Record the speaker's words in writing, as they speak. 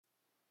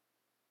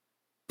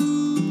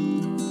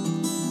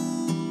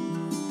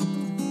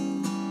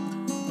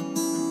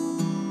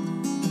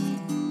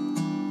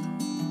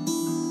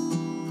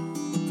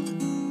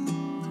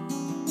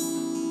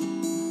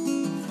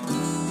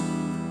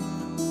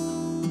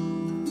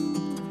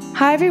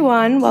Hi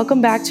everyone, welcome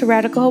back to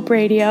Radical Hope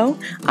Radio.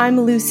 I'm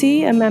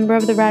Lucy, a member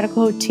of the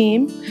Radical Hope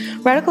team.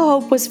 Radical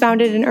Hope was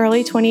founded in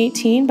early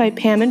 2018 by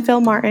Pam and Phil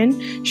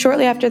Martin,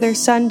 shortly after their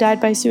son died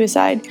by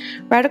suicide.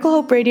 Radical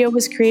Hope Radio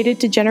was created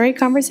to generate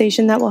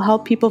conversation that will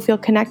help people feel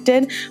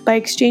connected by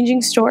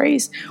exchanging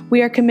stories.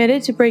 We are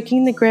committed to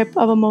breaking the grip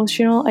of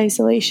emotional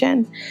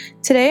isolation.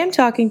 Today I'm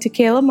talking to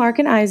Kayla, Mark,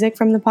 and Isaac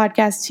from the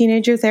podcast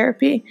Teenager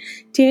Therapy.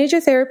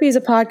 Teenager Therapy is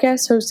a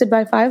podcast hosted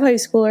by 5 high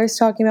schoolers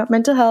talking about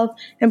mental health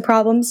and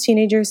problems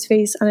teenagers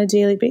face on a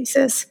daily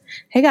basis.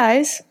 Hey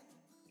guys.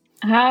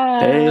 Hi.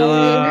 Hey.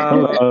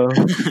 Hello.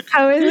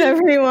 How is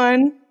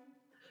everyone?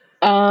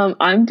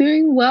 I'm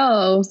doing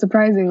well,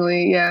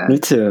 surprisingly, yeah. Me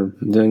too.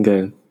 I'm doing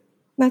good.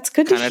 That's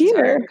good to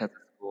hear.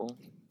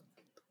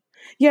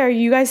 Yeah, are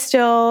you guys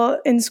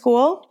still in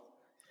school?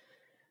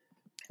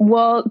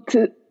 Well,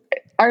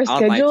 our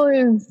schedule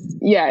is,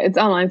 it's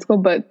online school,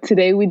 but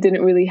today we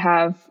didn't really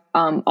have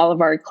all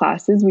of our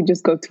classes. We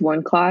just go to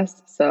one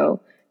class, so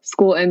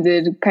school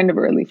ended kind of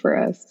early for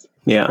us.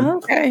 Yeah. Oh,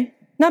 okay.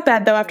 Not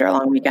bad, though, after a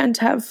long weekend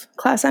to have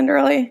class end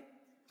early.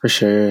 For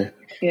sure.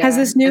 Yeah. Has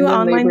this new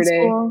online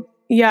school...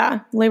 Yeah,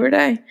 Labor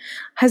Day.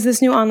 Has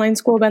this new online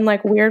school been,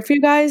 weird for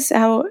you guys?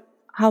 How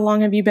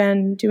long have you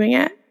been doing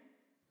it?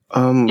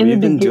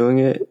 We've been doing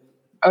it...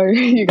 Oh,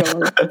 you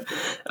go.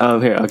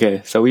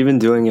 Okay. So we've been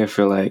doing it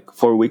for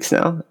 4 weeks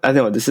now. I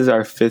know this is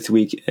our 5th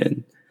week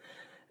in.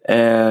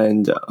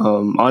 And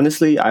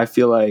honestly, I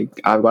feel like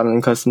I've gotten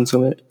accustomed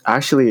to it.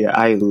 Actually,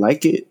 I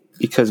like it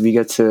because we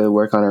get to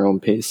work on our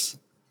own pace.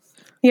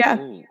 Yeah.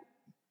 Ooh.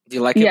 Do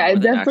you like it more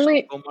than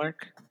actual school,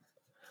 Mark?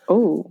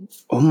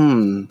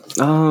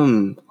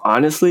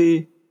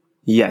 Honestly,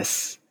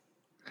 yes.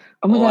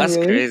 Oh my God, that's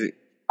really? crazy.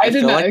 I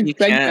did not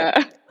expect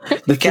that.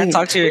 You can't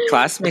talk to your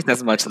classmates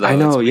as much, though. I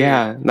know,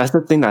 yeah. That's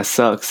the thing that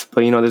sucks.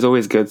 But, there's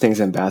always good things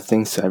and bad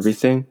things to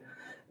everything.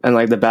 And,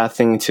 the bad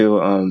thing to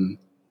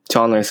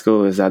online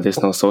school is that there's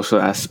no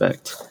social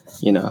aspect,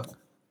 Yeah,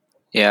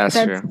 that's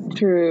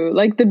true.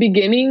 The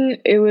beginning,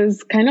 it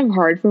was kind of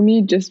hard for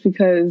me just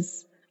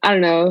because, I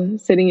don't know,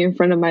 sitting in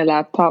front of my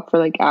laptop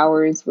for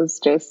hours was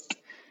just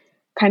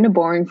kind of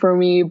boring for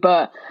me.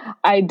 But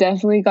I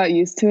definitely got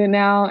used to it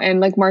now.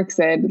 And like Mark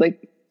said,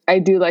 I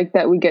do like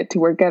that we get to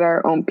work at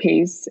our own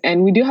pace,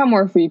 and we do have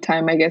more free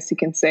time, I guess you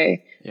can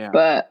say. Yeah.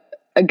 But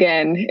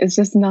again, it's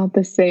just not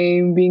the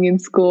same being in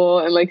school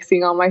and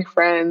seeing all my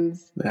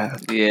friends.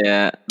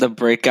 Yeah, the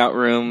breakout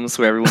rooms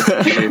where everyone's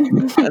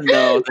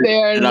no, they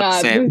are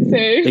not the same.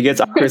 It gets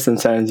awkward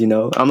sometimes,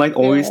 I'm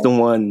always the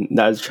one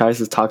that tries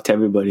to talk to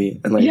everybody,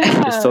 and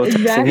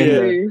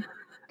exactly.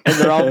 And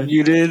they're all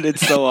muted.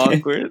 It's so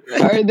awkward.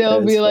 Or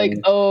they'll be like,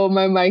 "Oh,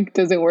 my mic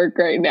doesn't work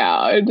right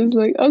now." I'm just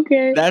like,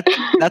 okay.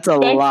 That's a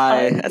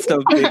lie. That's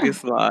the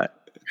biggest lie.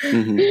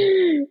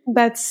 Mm-hmm.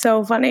 That's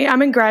so funny.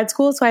 I'm in grad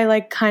school, so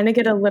I kind of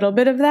get a little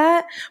bit of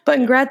that. But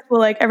in grad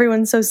school,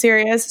 everyone's so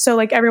serious. So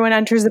everyone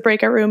enters the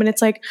breakout room and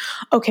it's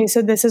okay,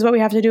 so this is what we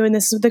have to do and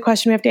this is the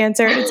question we have to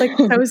answer. And it's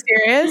so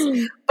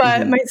serious.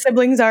 But my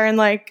siblings are in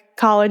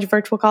college,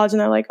 virtual college, and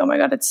they're like, oh my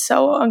God, it's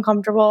so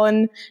uncomfortable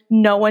and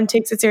no one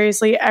takes it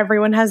seriously.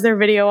 Everyone has their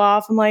video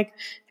off. I'm I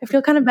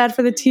feel kind of bad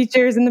for the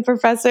teachers and the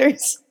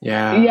professors.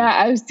 Yeah. Yeah,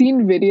 I've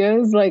seen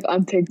videos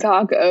on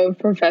TikTok of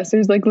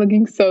professors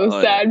looking so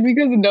sad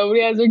because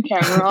nobody has their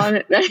camera on.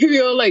 And I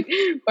feel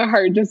my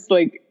heart just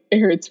it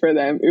hurts for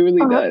them. It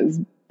really does.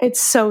 It's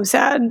so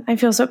sad. I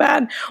feel so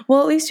bad. Well,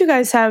 at least you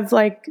guys have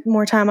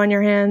more time on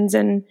your hands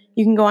and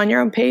you can go on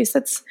your own pace.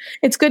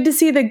 It's good to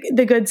see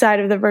the good side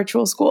of the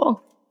virtual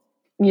school.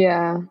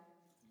 Yeah.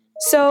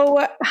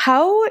 So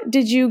how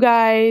did you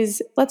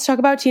guys, let's talk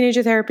about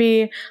Teenager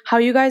Therapy, how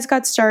you guys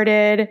got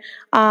started,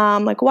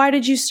 why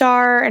did you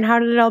start and how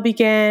did it all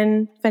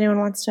begin? If anyone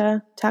wants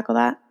to tackle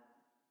that.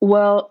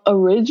 Well,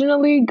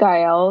 originally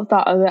Gael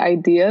thought of the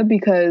idea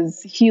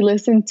because he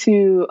listened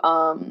to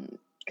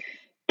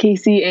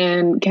Casey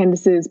and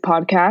Candace's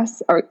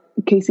podcast, or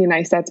Casey and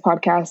Istat's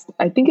podcast.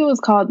 I think it was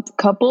called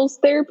Couples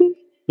Therapy.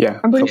 Yeah,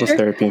 Couples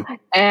Therapy.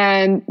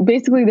 And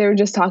basically they were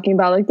just talking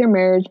about their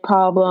marriage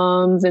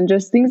problems and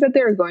just things that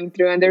they were going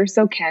through. And they were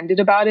so candid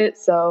about it.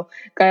 So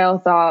Gael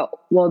thought,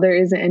 well, there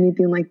isn't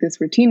anything like this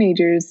for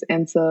teenagers.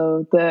 And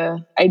so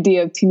the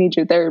idea of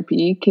Teenager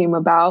Therapy came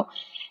about.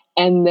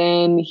 And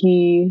then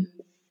he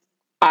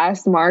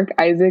asked Mark,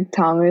 Isaac,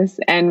 Thomas,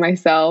 and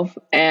myself.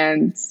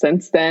 And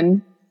since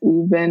then,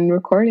 we've been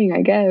recording,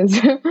 I guess.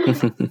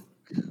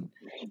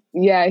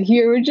 Yeah,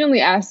 he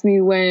originally asked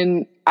me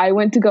when I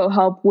went to go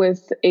help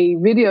with a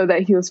video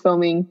that he was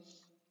filming.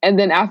 And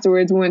then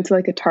afterwards, we went to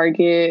a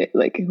Target.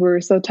 We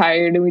were so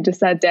tired and we just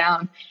sat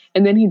down.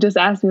 And then he just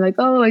asked me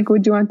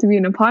would you want to be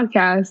in a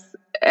podcast?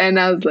 And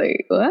I was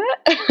like, what?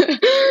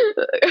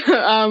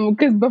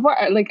 Because before,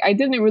 I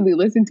didn't really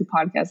listen to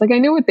podcasts. I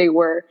knew what they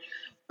were,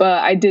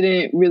 but I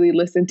didn't really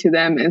listen to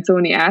them. And so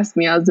when he asked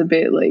me, I was a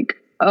bit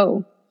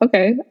oh,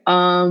 okay.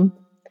 I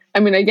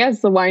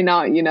guess, so why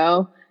not,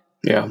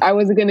 Yeah. I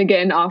wasn't going to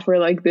get an offer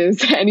like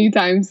this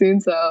anytime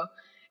soon. So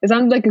it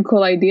sounded like a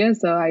cool idea.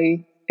 So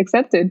I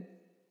accepted.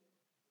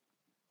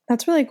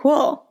 That's really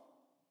cool.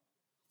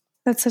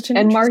 That's such an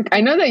And interesting- Mark,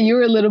 I know that you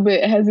were a little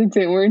bit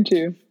hesitant, weren't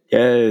you?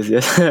 Yes,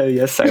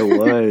 yes, I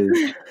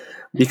was.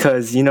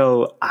 Because,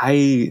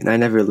 I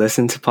never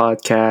listened to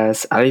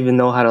podcasts. I don't even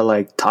know how to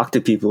like talk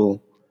to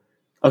people.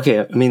 Okay,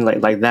 I mean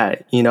like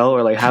that,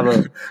 or like have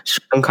a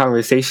strong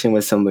conversation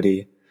with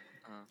somebody.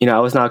 I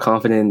was not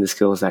confident in the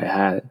skills I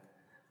had.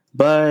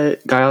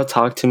 But Gael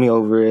talked to me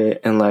over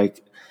it, and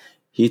like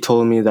he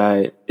told me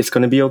that it's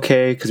going to be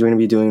okay because we're going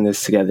to be doing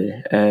this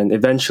together. And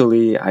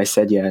eventually I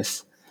said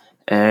yes.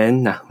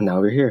 And now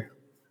we're here.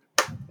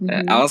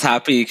 I was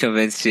happy you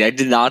convinced you. I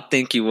did not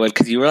think you would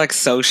because you were like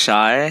so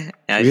shy.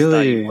 And I just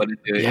thought you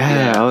wouldn't do it.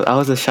 Yeah, I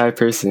was a shy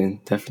person,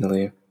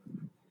 definitely.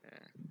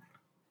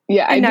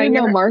 Yeah, I didn't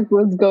know Mark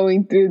was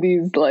going through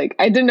these, like,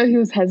 I didn't know he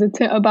was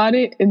hesitant about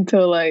it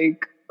until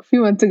like a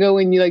few months ago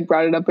when you like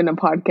brought it up in a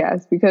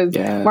podcast, because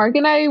Mark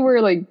and I were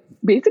like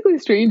basically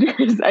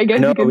strangers, I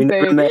guess you could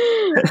say. Never met.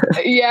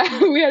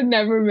 Yeah, we had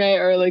never met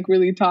or like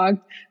really talked.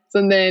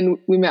 So then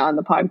we met on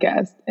the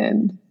podcast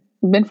and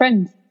we've been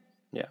friends.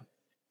 Yeah.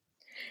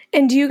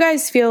 And do you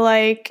guys feel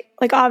like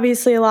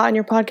obviously a lot in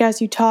your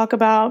podcast you talk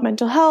about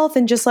mental health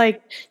and just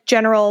like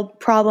general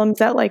problems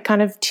that like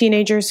kind of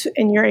teenagers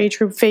in your age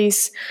group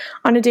face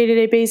on a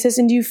day-to-day basis?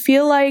 And do you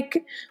feel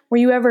like, were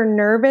you ever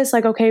nervous?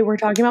 Like, okay, we're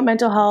talking about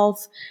mental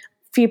health.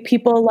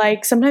 People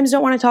like sometimes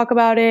don't want to talk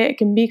about it. It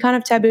can be kind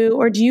of taboo.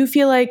 Or do you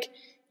feel like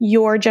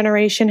your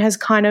generation has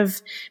kind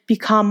of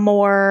become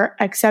more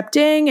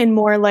accepting and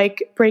more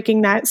like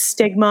breaking that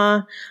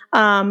stigma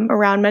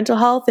around mental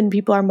health, and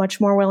people are much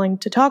more willing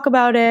to talk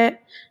about it?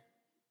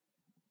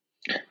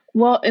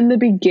 Well, in the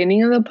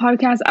beginning of the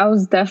podcast, I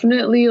was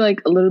definitely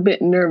like a little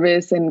bit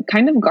nervous and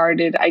kind of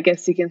guarded, I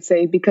guess you can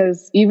say,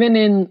 because even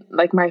in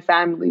like my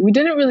family, we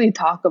didn't really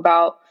talk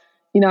about,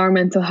 our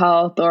mental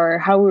health or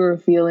how we were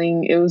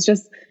feeling. It was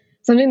just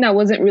something that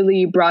wasn't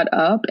really brought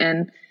up.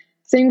 And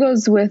same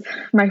goes with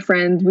my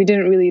friends. We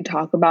didn't really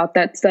talk about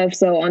that stuff.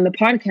 So on the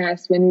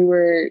podcast, when we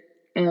were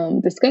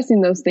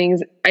discussing those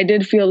things, I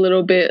did feel a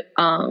little bit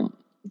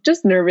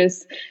just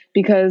nervous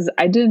because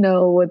I didn't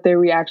know what their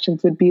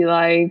reactions would be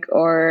like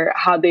or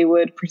how they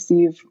would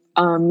perceive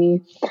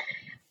me.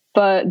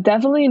 But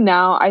definitely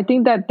now, I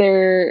think that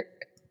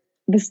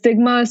the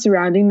stigma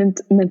surrounding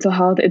mental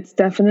health, it's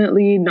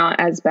definitely not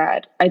as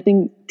bad. I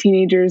think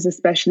teenagers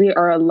especially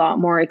are a lot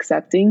more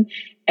accepting,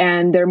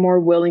 and they're more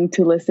willing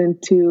to listen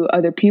to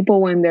other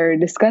people when they're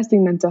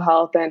discussing mental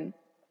health and,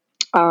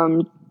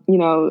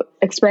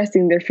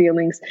 expressing their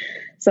feelings.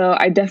 So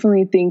I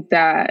definitely think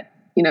that,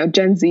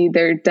 Gen Z,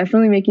 they're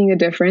definitely making a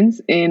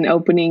difference in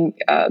opening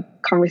a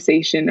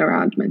conversation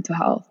around mental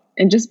health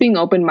and just being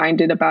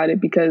open-minded about it,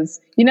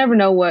 because you never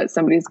know what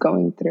somebody's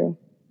going through.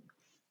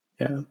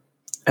 Yeah.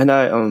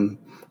 And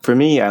for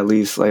me at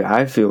least, like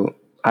I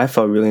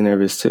felt really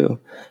nervous too,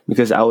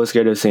 because I was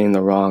scared of saying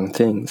the wrong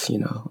things.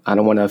 I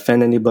don't want to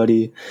offend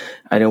anybody.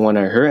 I didn't want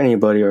to hurt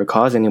anybody or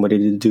cause anybody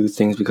to do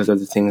things because of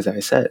the things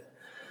I said.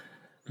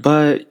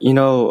 But,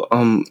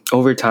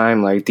 over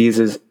time, like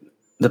the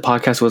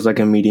podcast was like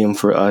a medium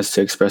for us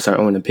to express our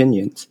own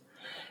opinions.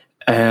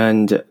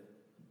 And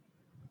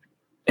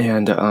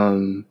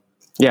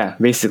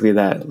basically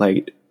that,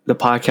 like the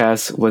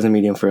podcast was a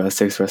medium for us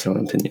to express our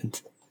own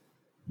opinions.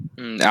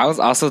 I was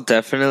also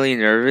definitely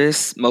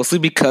nervous, mostly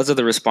because of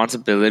the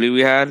responsibility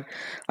we had.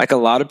 Like a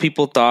lot of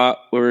people thought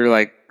we were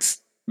like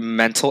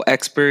mental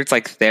experts,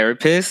 like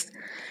therapists.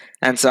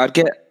 And so I'd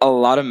get a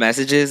lot of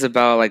messages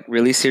about like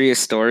really serious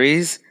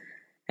stories.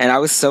 And I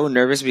was so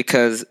nervous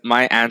because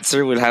my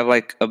answer would have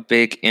like a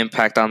big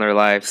impact on their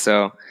life.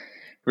 So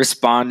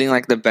responding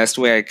like the best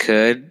way I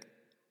could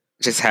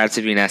just had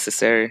to be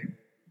necessary.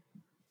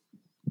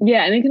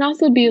 Yeah, and it can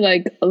also be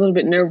like a little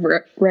bit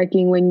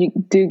nerve-wracking when you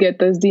do get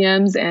those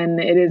DMs and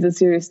it is a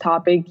serious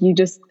topic. You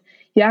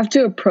have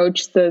to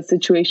approach the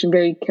situation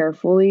very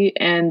carefully.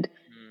 And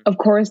of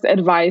course,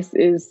 advice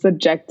is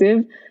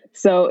subjective.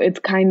 So it's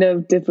kind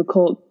of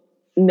difficult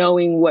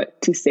knowing what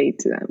to say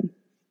to them.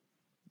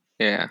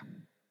 Yeah.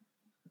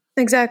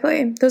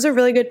 Exactly. Those are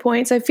really good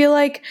points. I feel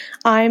like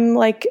I'm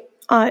like,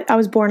 I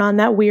was born on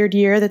that weird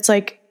year that's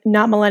like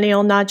not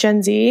millennial, not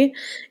Gen Z.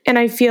 And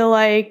I feel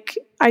like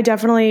I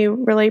definitely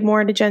relate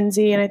more to Gen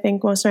Z, and I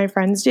think most of my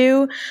friends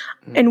do.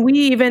 And we,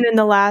 even in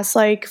the last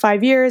like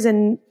 5 years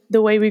and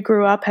the way we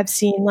grew up, have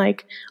seen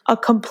like a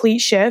complete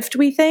shift,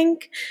 we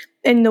think,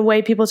 in the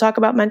way people talk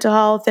about mental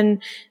health.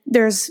 And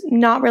there's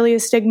not really a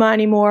stigma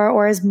anymore,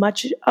 or as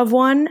much of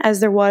one as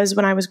there was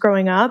when I was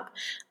growing up.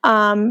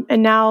 And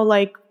now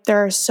like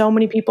there are so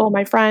many people,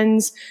 my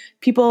friends,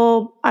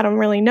 people I don't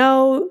really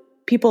know,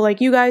 people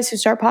like you guys who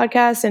start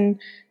podcasts and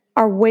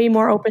are way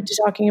more open to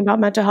talking about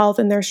mental health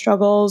and their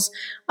struggles,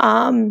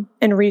 and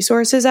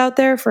resources out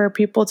there for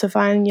people to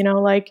find,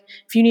 like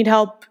if you need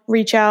help,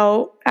 reach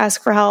out,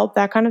 ask for help,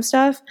 that kind of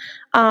stuff,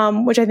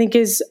 which I think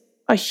is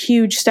a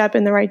huge step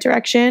in the right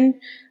direction.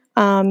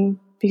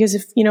 Because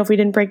if we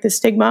didn't break the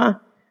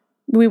stigma,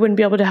 we wouldn't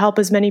be able to help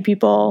as many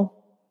people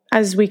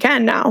as we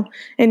can now.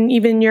 And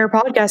even your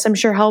podcast, I'm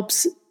sure,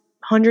 helps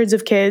hundreds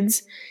of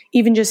kids,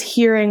 even just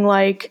hearing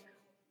like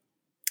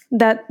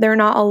that they're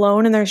not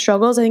alone in their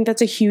struggles. I think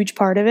that's a huge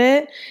part of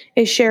it,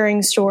 is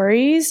sharing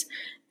stories.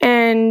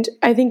 And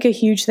I think a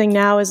huge thing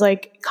now is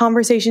like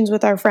conversations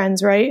with our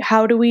friends, right?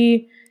 How do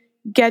we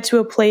get to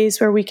a place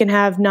where we can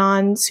have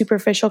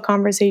non-superficial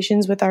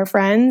conversations with our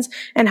friends?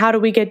 And how do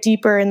we get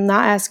deeper and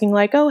not asking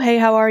like, oh, hey,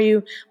 how are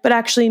you? But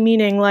actually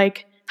meaning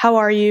like, how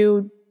are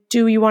you?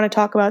 Do you want to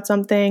talk about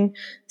something?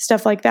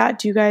 Stuff like that.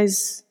 Do you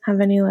guys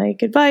have any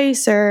like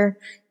advice, or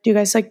do you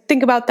guys like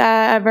think about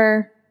that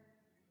ever?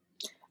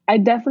 I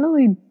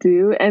definitely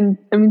do. And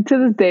I mean, to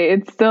this day,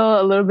 it's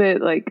still a little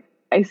bit like,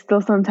 I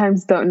still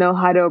sometimes don't know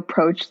how to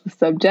approach the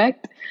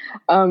subject.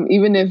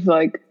 Even if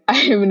like I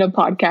am in a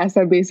podcast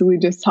that basically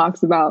just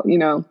talks about, you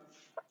know,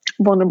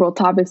 vulnerable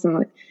topics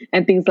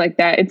and things like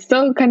that. It's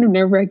still kind of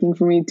nerve-wracking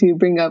for me to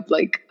bring up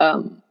like,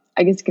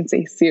 I guess you can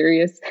say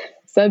serious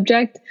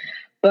subject.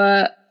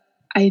 But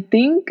I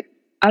think,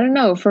 I don't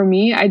know, for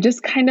me, I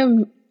just kind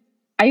of,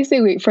 I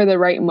say wait for the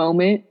right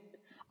moment,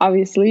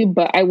 obviously,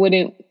 but I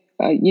wouldn't,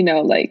 you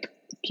know, like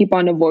keep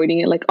on avoiding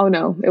it. Like, oh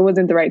no, it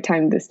wasn't the right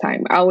time this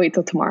time. I'll wait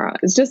till tomorrow.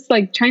 It's just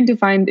like trying to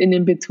find an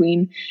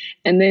in-between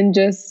and then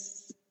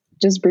just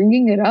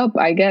bringing it up,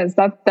 I guess.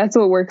 That's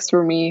what works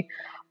for me.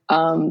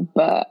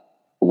 But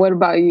what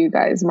about you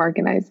guys, Mark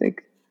and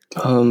Isaac?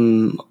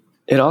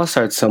 It all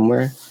starts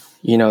somewhere,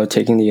 you know,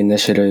 taking the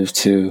initiative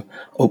to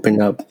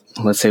open up,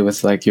 let's say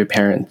with like your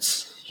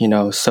parents, you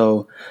know.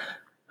 So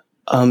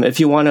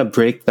if you want to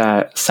break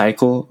that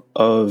cycle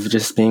of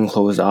just being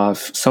closed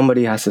off,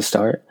 somebody has to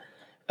start.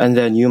 And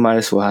then you might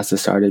as well have to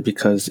start it,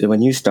 because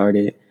when you start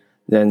it,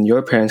 then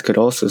your parents could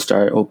also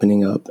start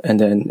opening up, and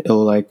then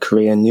it'll like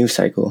create a new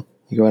cycle.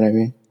 You know what I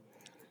mean?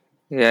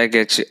 Yeah, I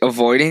get you.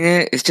 Avoiding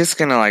it's just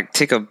gonna like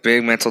take a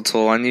big mental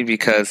toll on you,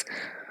 because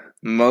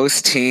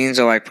most teens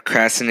are like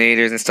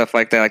procrastinators and stuff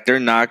like that. Like they're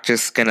not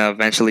just gonna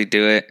eventually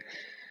do it.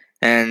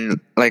 And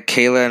like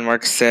Kayla and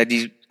Mark said,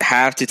 you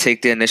have to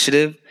take the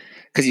initiative,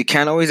 because you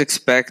can't always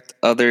expect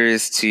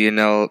others to, you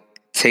know,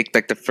 take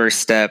like the first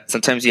step.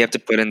 Sometimes you have to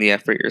put in the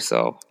effort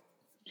yourself.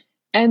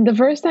 And the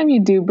first time you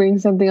do bring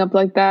something up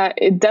like that,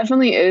 it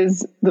definitely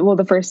is, well,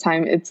 the first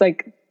time it's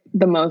like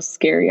the most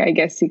scary, I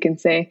guess you can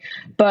say.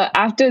 But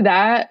after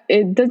that,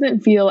 it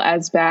doesn't feel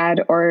as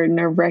bad or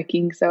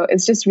nerve-wracking. So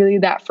it's just really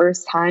that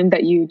first time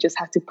that you just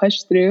have to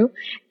push through.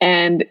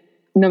 And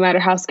no matter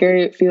how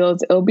scary it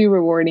feels, it'll be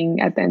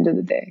rewarding at the end of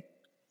the day.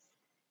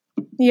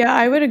 Yeah,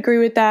 I would agree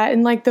with that.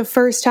 And like the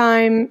first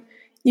time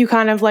you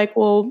kind of like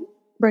will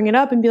bring it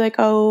up and be like,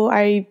 oh,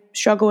 I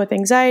struggle with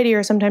anxiety,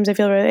 or sometimes I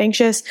feel really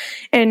anxious.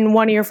 And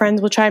one of your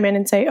friends will chime in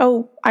and say,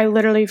 oh, I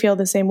literally feel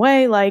the same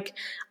way. Like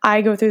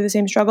I go through the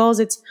same struggles.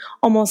 It's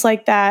almost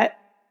like that.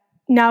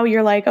 Now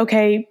you're like,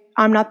 okay,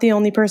 I'm not the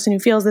only person who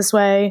feels this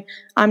way.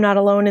 I'm not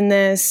alone in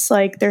this.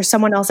 Like there's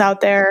someone else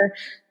out there.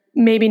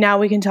 Maybe now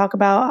we can talk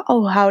about,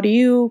 oh, how do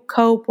you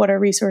cope? What are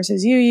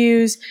resources you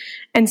use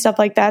and stuff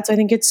like that. So I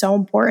think it's so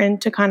important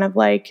to kind of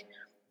like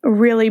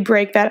really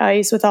break that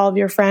ice with all of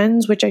your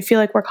friends, which I feel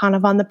like we're kind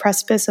of on the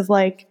precipice of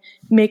like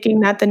making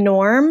that the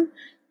norm.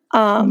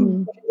 I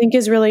think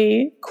is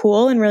really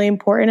cool and really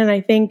important. And I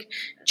think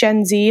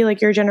Gen Z,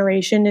 like your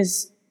generation,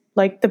 is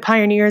like the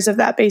pioneers of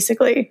that,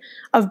 basically,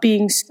 of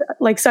being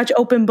like such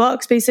open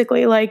books,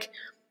 basically. Like,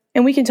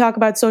 and we can talk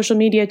about social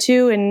media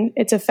too, and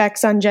its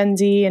effects on Gen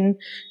Z and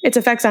its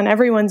effects on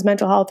everyone's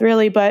mental health,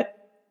 really. But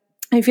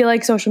I feel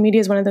like social media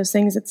is one of those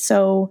things that's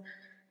so,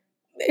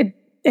 it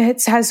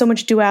has so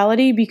much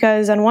duality,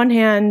 because on one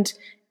hand,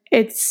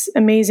 it's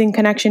amazing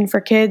connection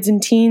for kids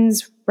and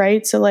teens,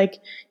 right? So like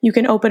you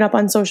can open up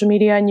on social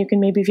media and you can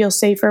maybe feel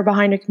safer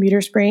behind a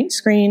computer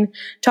screen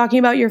talking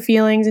about your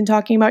feelings and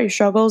talking about your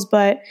struggles.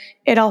 But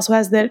it also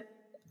has that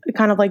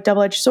kind of like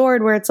double-edged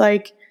sword where it's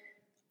like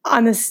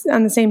on the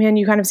same hand,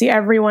 you kind of see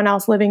everyone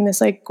else living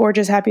this like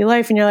gorgeous, happy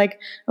life. And you're like,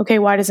 okay,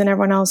 why doesn't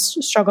everyone else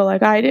struggle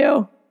like I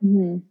do?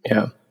 Mm-hmm.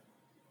 Yeah.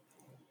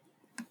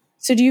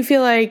 So do you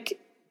feel like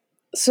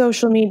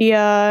social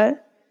media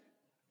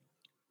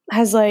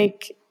has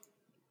like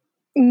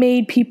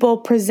made people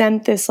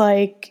present this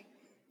like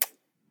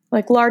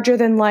larger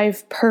than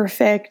life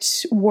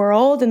perfect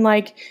world? And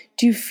like,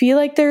 do you feel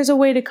like there's a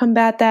way to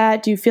combat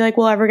that? Do you feel like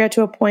we'll ever get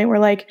to a point where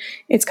like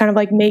it's kind of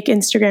like make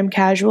Instagram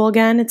casual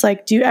again? It's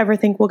like, do you ever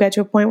think we'll get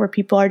to a point where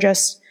people are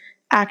just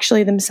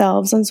actually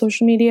themselves on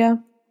social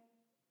media?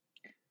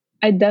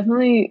 I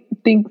definitely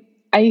think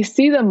I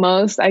see the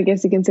most, I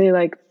guess you can say,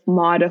 like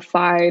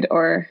modified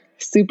or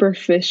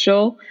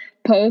superficial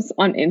posts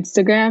on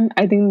Instagram.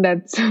 I think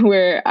that's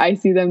where I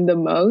see them the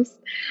most.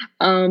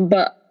 And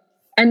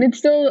it's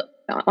still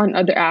on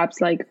other apps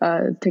like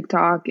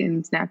TikTok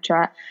and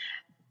Snapchat.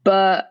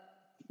 But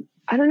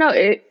I don't know,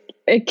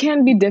 it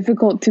can be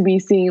difficult to be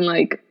seeing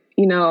like,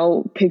 you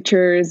know,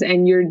 pictures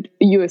and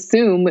you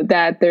assume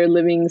that they're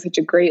living such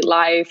a great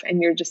life,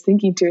 and you're just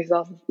thinking to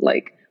yourself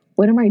like,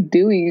 what am I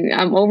doing?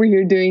 I'm over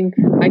here doing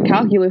my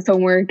calculus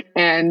homework,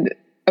 and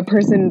a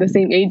person the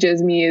same age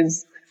as me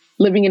is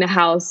living in a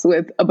house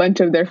with a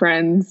bunch of their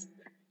friends,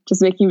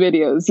 just making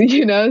videos,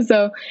 you know?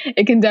 So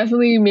it can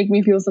definitely make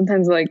me feel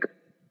sometimes like,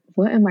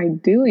 what am I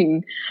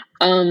doing?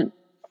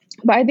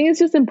 But I think it's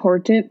just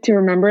important to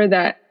remember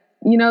that,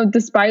 you know,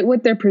 despite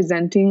what they're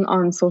presenting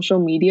on social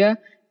media,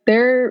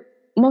 they're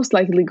most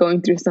likely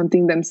going through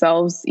something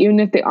themselves, even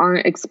if they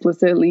aren't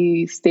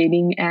explicitly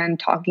stating and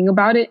talking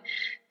about it.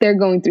 They're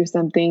going through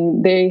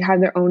something. They have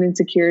their own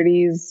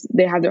insecurities,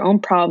 they have their own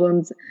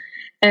problems,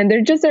 and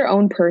they're just their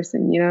own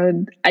person. You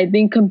know, I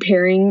think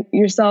comparing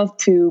yourself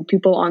to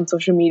people on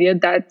social media,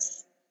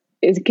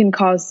 it can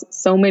cause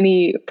so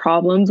many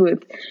problems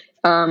with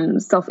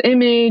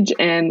self-image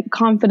and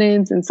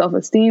confidence and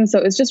self-esteem. So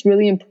it's just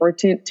really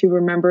important to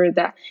remember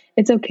that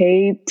it's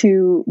okay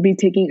to be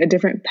taking a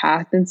different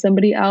path than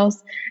somebody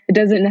else. It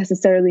doesn't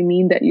necessarily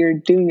mean that you're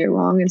doing it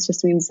wrong. It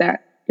just means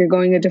that you're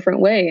going a different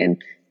way,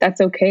 and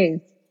that's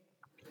okay.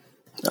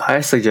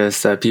 I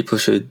suggest that people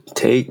should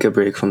take a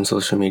break from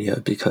social media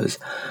because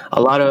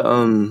a lot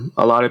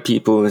of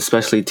people,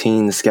 especially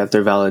teens, get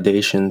their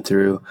validation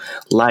through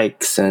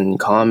likes and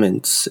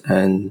comments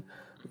and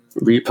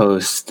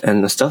reposts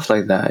and stuff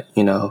like that,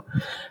 you know.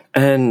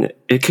 And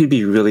it could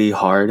be really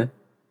hard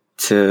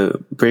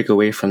to break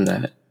away from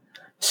that.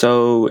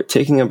 So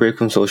taking a break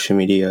from social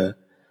media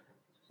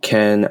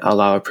can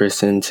allow a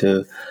person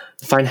to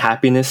find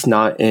happiness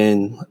not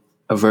in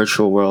a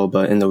virtual world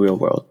but in the real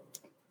world.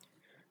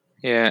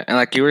 Yeah, and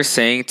like you were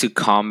saying, to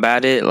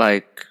combat it,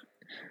 like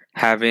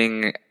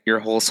having your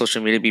whole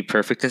social media be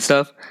perfect and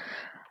stuff,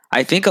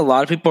 I think a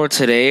lot of people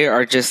today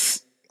are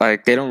just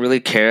like, they don't really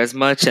care as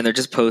much, and they're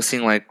just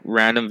posting like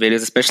random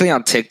videos, especially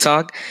on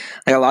TikTok.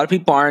 Like a lot of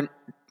people aren't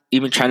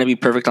even trying to be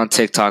perfect on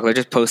TikTok. They're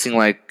just posting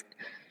like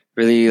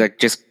really like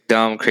just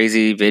dumb,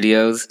 crazy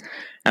videos.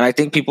 And I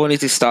think people need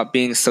to stop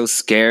being so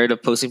scared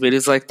of posting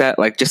videos like that.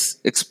 Like,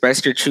 just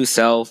express your true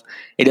self.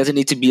 It doesn't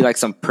need to be like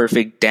some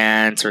perfect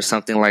dance or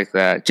something like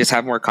that. Just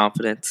have more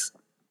confidence.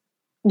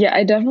 Yeah,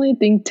 I definitely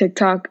think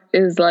TikTok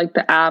is like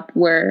the app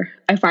where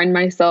I find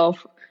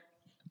myself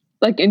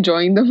like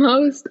enjoying the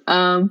most.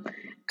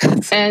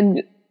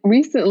 And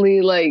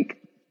recently,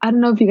 like, I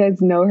don't know if you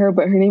guys know her,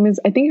 but I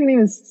think her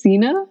name is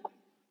Sienna.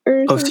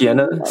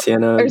 Sienna. I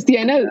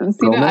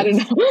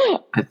don't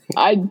know.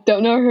 I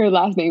don't know her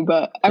last name,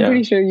 but I'm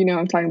pretty sure you know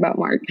what I'm talking about,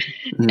 Mark.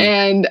 Mm-hmm.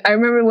 And I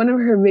remember one of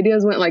her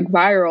videos went like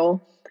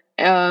viral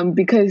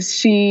because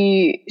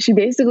she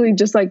basically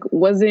just like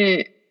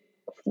wasn't.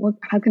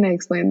 How can I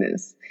explain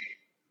this?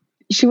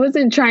 She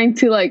wasn't trying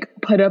to like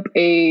put up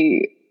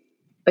a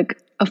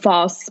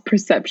false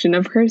perception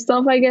of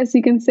herself, I guess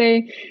you can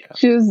say.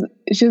 She was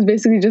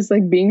basically just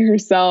like being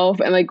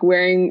herself and like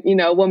wearing, you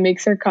know, what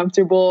makes her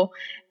comfortable.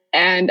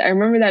 And I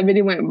remember that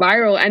video went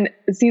viral, and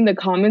seeing the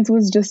comments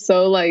was just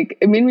so like,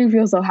 it made me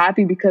feel so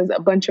happy because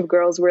a bunch of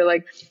girls were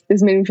like,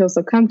 this made me feel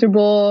so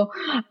comfortable.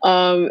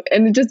 And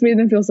it just made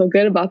them feel so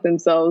good about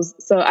themselves.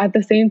 So at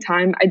the same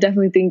time, I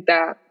definitely think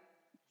that,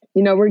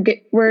 you know,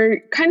 we're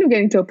kind of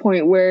getting to a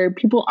point where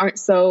people aren't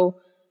so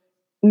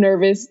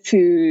nervous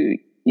to,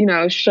 you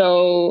know,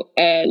 show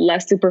a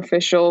less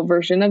superficial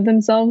version of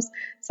themselves.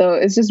 So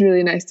it's just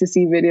really nice to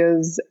see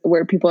videos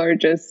where people are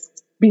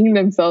just being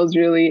themselves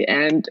really,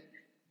 and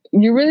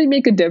you really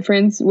make a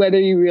difference whether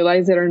you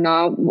realize it or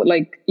not.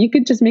 Like, you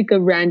could just make a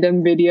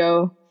random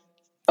video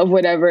of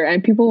whatever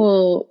and people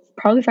will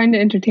probably find it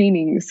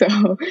entertaining. So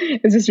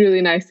it's just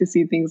really nice to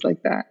see things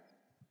like that.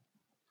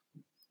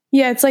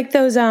 Yeah, it's like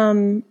those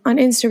on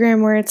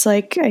Instagram where it's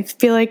like, I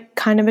feel like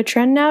kind of a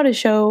trend now to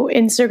show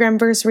Instagram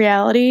versus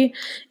reality.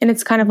 And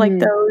it's kind of like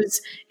those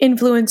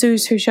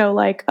influencers who show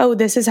like, oh,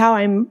 this is how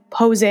I'm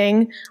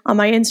posing on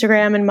my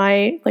Instagram and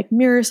my like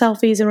mirror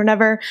selfies and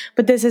whatever.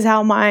 But this is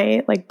how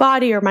my like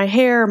body or my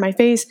hair or my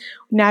face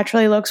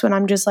naturally looks when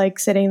I'm just like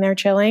sitting there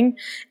chilling.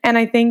 And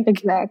I think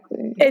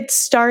exactly it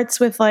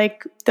starts with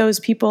like those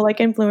people like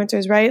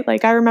influencers, right?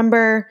 Like, I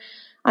remember,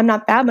 I'm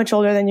not that much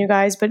older than you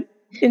guys, but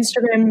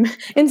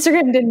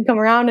Instagram didn't come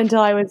around until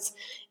I was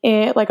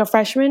like a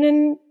freshman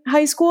in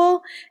high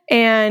school.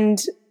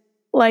 And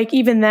like,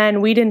 even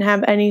then we didn't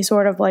have any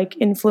sort of like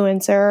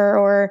influencer,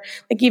 or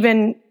like,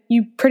 even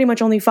you pretty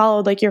much only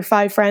followed like your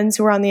 5 friends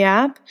who were on the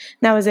app.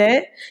 And that was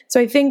it.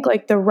 So I think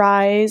like the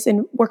rise,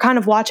 and we're kind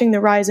of watching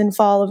the rise and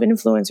fall of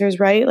influencers,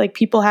 right? Like,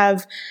 people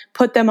have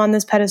put them on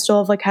this pedestal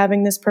of like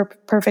having this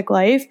perfect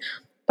life.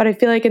 But I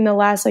feel like in the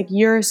last like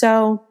year or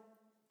so,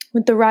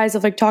 with the rise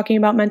of like talking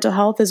about mental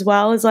health as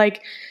well, is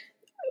like,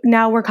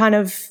 now we're kind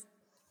of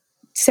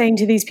saying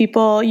to these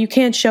people, you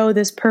can't show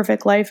this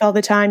perfect life all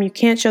the time. You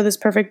can't show this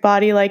perfect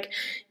body. Like,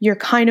 it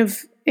kind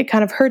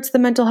of hurts the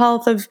mental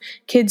health of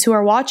kids who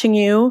are watching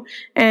you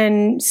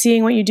and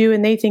seeing what you do.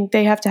 And they think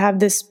they have to have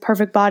this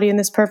perfect body and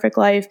this perfect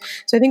life.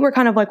 So I think we're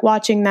kind of like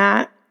watching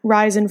that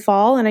rise and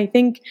fall. And I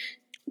think,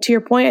 to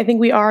your point, I think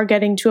we are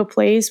getting to a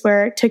place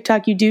where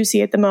TikTok, you do see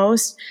it the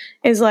most,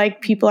 is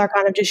like people are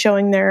kind of just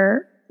showing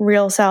their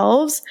real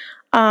selves.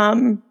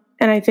 And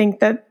I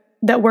think that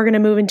we're going to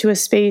move into a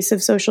space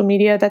of social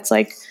media that's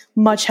like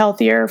much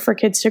healthier for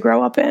kids to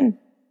grow up in.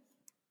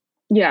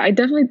 Yeah, I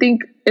definitely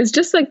think it's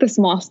just like the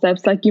small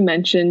steps, like you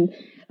mentioned,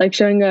 like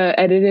showing a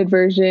edited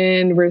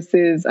version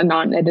versus a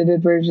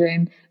non-edited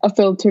version, a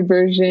filtered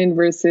version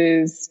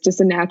versus just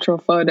a natural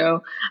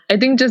photo. I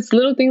think just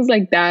little things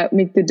like that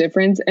make the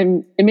difference,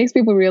 and it makes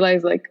people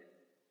realize like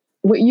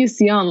what you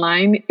see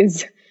online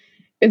is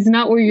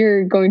not what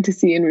you're going to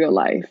see in real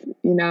life.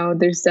 You know,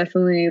 there's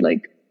definitely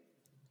like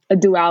a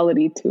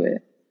duality to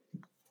it.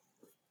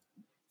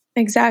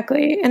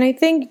 Exactly. And I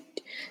think,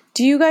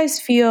 do you guys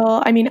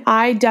feel, I mean,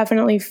 I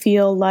definitely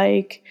feel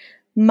like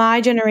my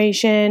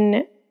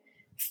generation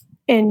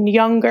and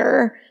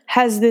younger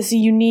has this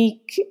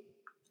unique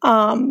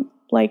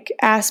like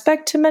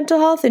aspect to mental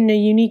health and a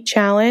unique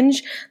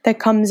challenge that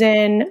comes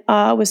in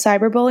with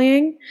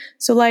cyberbullying.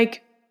 So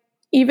like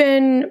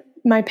even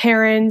my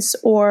parents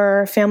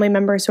or family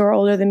members who are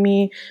older than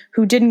me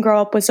who didn't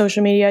grow up with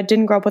social media,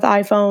 didn't grow up with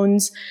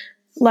iPhones,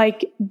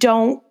 like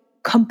don't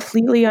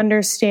completely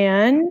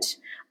understand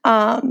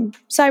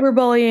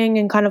cyberbullying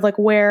and kind of like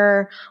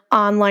where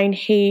online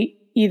hate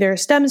either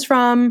stems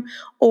from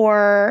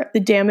or the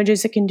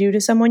damages it can do to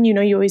someone. You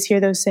know, you always hear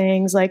those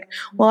sayings like,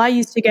 well, I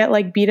used to get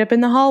like beat up in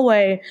the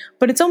hallway,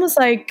 but it's almost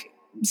like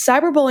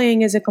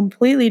cyberbullying is a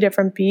completely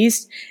different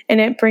beast,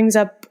 and it brings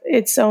up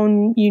its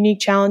own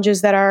unique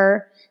challenges that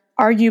are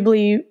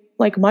arguably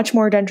like much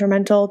more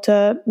detrimental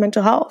to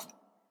mental health.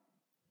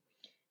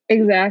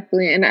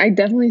 Exactly. And I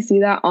definitely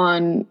see that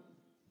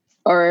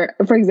or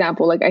for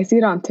example, like I see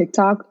it on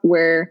TikTok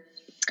where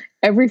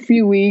every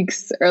few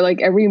weeks or like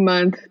every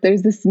month,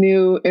 there's this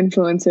new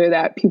influencer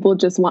that people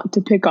just want to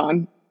pick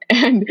on.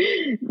 And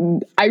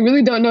I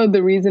really don't know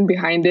the reason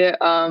behind it.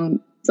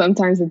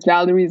 Sometimes it's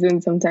valid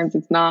reason, sometimes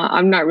it's not.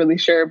 I'm not really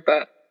sure,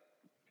 but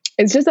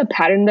it's just a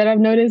pattern that I've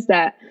noticed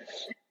that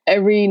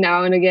every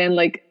now and again,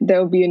 like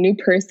there'll be a new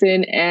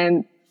person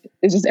and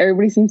it's just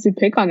everybody seems to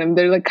pick on them.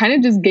 They're like kind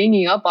of just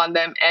ganging up on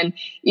them. And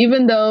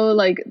even though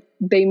like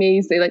they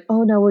may say like,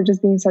 oh no, we're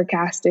just being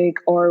sarcastic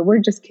or we're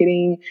just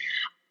kidding,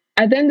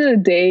 at the end of the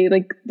day,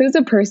 like there's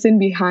a person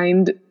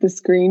behind the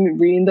screen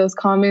reading those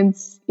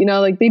comments. You know,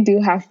 like they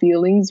do have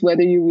feelings,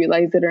 whether you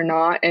realize it or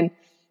not, and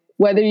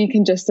whether you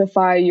can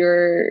justify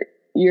your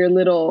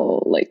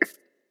little like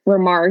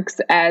remarks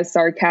as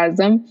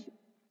sarcasm.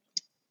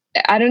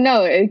 I don't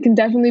know. It can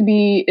definitely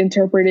be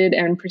interpreted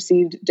and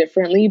perceived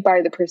differently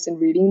by the person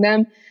reading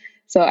them.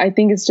 So I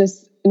think it's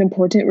just an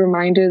important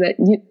reminder that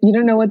you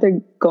don't know what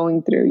they're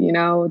going through, you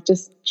know,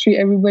 just treat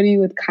everybody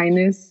with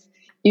kindness,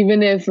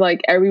 even if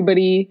like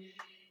everybody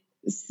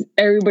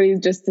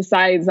just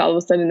decides all of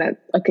a sudden that,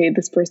 okay,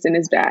 this person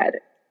is bad.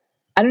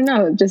 I don't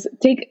know. Just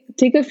take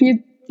a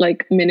few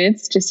like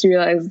minutes just to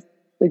realize,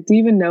 like, do you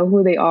even know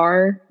who they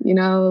are? You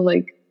know,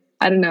 like,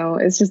 I don't know.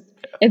 It's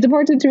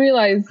important to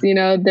realize, you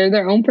know, they're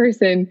their own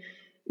person,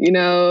 you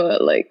know,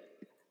 like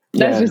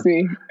that's just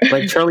me.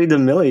 Like Charli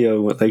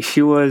D'Amelio, like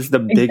she was the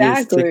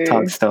biggest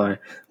TikTok star,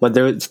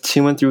 but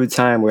she went through a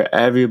time where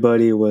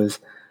everybody was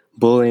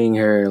bullying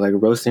her, like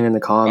roasting in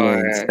the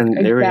comments, and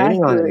they were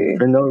hating on her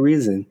for no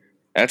reason.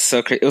 That's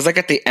so crazy. It was like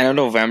at the end of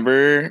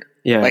November,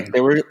 like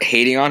they were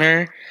hating on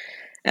her,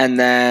 and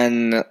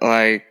then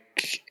like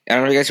I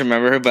don't know if you guys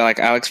remember her, but like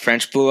Alex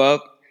French blew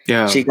up.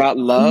 Yeah, she got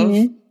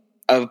love,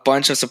 a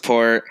bunch of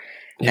support.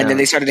 And then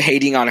they started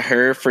hating on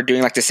her for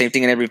doing like the same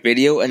thing in every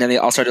video, and then they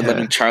all started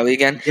loving Charli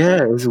again.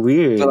 Yeah, it was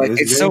weird. But like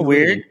it's so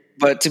weird.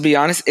 But to be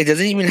honest, it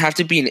doesn't even have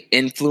to be an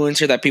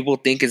influencer that people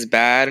think is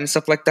bad and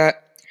stuff like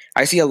that.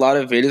 I see a lot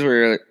of videos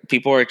where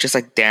people are just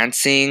like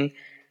dancing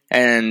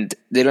and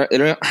they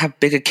don't have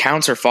big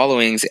accounts or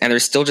followings, and they're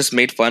still just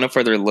made fun of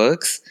for their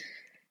looks.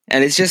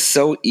 And it's just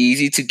so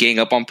easy to gang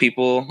up on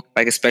people,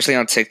 like especially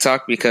on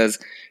TikTok, because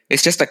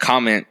it's just a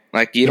comment.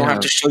 Like you don't have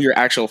to show your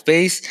actual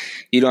face.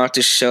 You don't have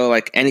to show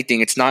like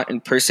anything. It's not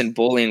in-person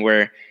bullying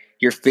where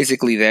you're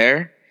physically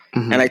there.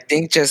 Mm-hmm. And I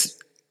think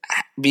just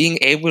being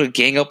able to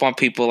gang up on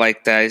people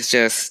like that is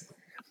just,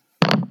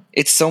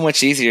 it's so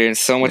much easier and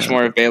so much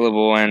more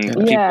available, and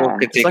people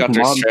could take out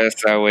their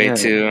stress that way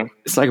too.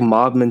 It's like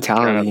mob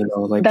mentality, you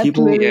know, like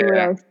people,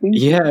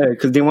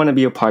 because they want to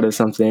be a part of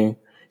something.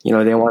 You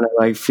know, they want to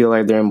like feel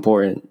like they're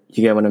important.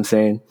 You get what I'm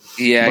saying?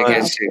 Yeah, but I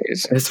guess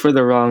it's for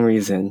the wrong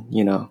reason,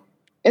 you know.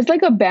 It's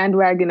like a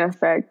bandwagon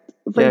effect.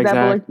 For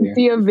example, like you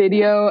see a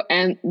video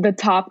and the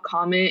top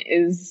comment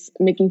is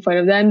making fun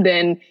of them,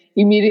 then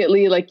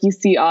immediately like you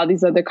see all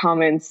these other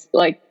comments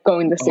like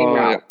going the same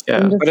route.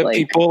 Yeah. But if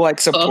people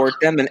like support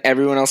them and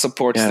everyone else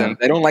supports them,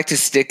 they don't like to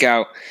stick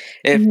out.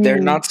 If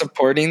they're not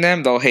supporting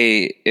them, they'll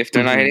hate. If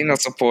they're not hating, they'll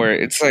support.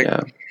 It's like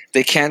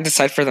they can't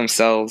decide for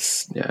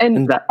themselves. Yeah.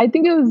 And I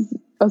think it was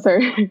oh,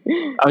 sorry.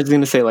 I was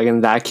going to say, like,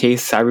 in that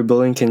case,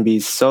 cyberbullying can be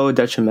so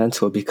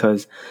detrimental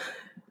because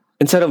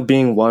instead of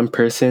being one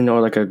person or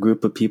like a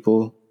group of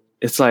people,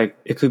 it's like,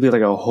 it could be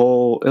like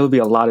it would be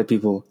a lot of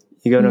people.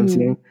 You get what I'm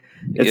saying?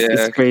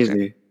 It's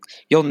crazy.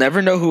 You'll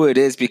never know who it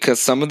is because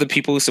some of the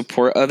people who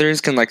support others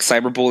can like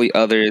cyberbully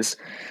others.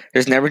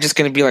 There's never just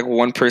going to be like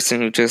one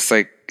person who just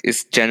like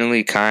is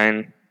genuinely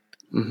kind.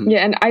 Mm-hmm.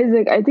 Yeah. And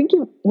Isaac, I think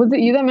was it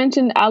you that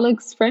mentioned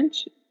Alex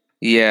French?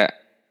 Yeah.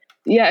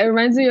 Yeah, it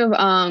reminds me of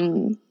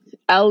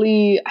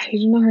Ellie. I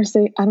don't know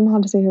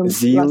how to say her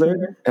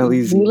Zealer.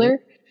 Ellie Zealer.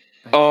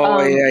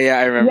 Oh, yeah,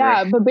 I remember.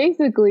 Yeah, but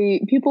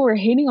basically, people were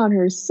hating on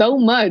her so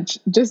much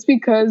just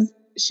because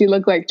she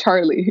looked like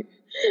Charlie.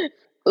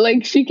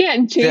 Like, she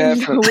can't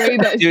change the way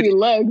that Dude, she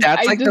looks.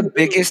 that's like the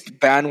biggest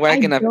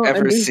bandwagon I've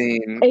ever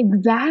seen.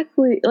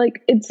 Exactly.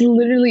 Like, it's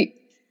literally,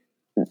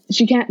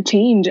 she can't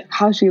change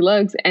how she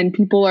looks, and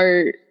people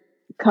are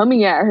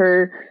coming at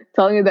her,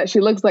 telling her that she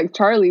looks like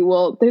Charlie.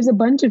 Well, there's a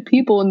bunch of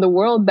people in the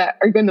world that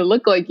are going to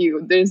look like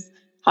you. There's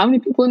how many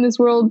people in this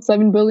world?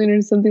 7 billion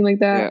or something like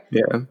that.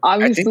 Yeah.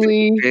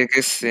 Obviously,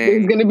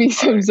 there's going to be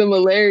some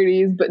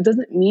similarities, but it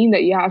doesn't mean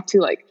that you have to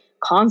like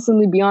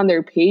constantly be on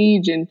their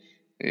page and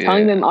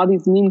telling them all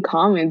these mean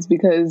comments,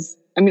 because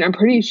I mean, I'm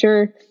pretty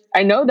sure,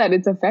 I know that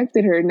it's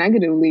affected her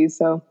negatively.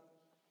 So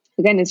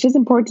again, it's just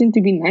important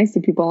to be nice to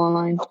people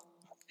online.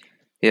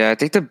 Yeah, I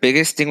think the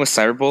biggest thing with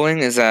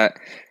cyberbullying is that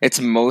it's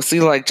mostly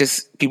like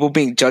just people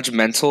being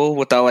judgmental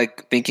without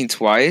like thinking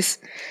twice.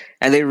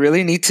 And they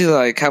really need to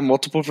like have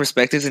multiple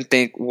perspectives and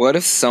think, what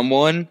if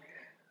someone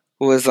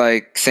was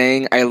like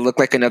saying I look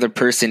like another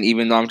person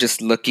even though I'm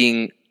just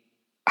looking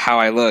how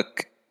I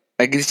look?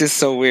 Like, it's just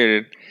so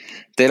weird.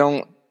 They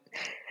don't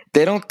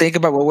think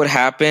about what would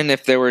happen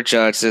if they were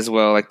judged as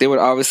well. Like, they would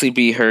obviously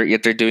be hurt,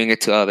 yet they're doing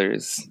it to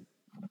others.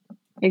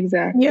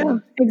 Exactly. Yeah,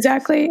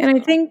 exactly. And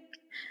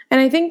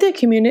I think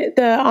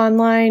the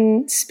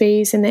online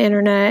space and the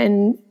internet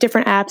and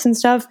different apps and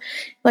stuff,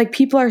 like,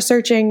 people are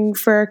searching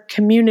for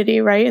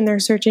community, right? And they're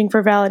searching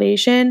for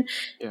validation.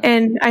 Yeah.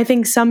 And I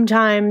think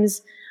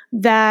sometimes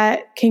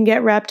that can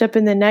get wrapped up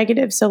in the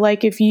negative. So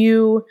like, if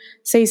you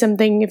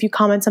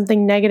comment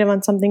something negative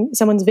on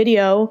someone's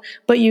video,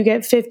 but you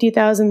get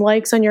 50,000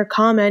 likes on your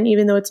comment,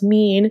 even though it's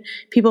mean,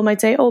 people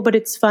might say, oh, but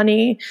it's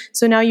funny.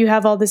 So now you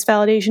have all this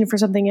validation for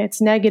something that's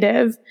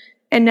negative.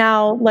 And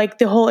now, like,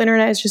 the whole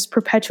internet is just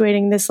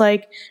perpetuating this,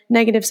 like,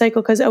 negative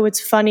cycle because, oh, it's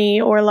funny,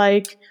 or,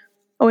 like,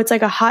 oh, it's,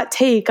 like, a hot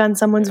take on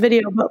someone's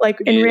video. But, like,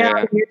 in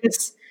reality,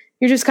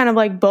 you're just kind of,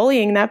 like,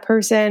 bullying that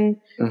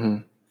person.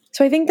 Mm-hmm.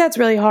 So I think that's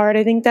really hard.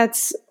 I think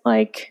that's,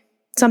 like,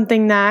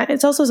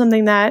 it's also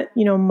something that,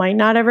 you know, might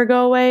not ever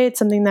go away. It's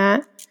something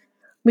that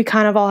we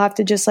kind of all have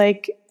to just,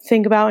 like,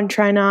 think about and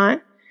try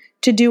not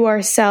to do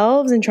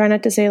ourselves, and try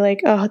not to say,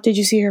 like, oh, did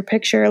you see her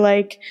picture?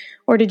 Like,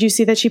 or did you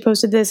see that she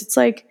posted this? It's,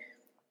 like,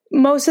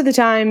 most of the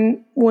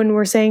time when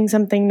we're saying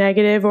something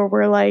negative or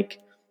we're like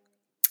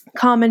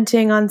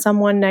commenting on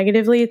someone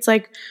negatively, it's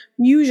like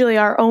usually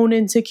our own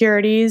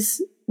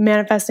insecurities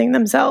manifesting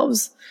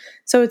themselves.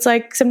 So it's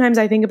like, sometimes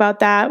I think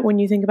about that when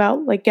you think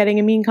about like getting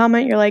a mean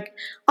comment, you're like,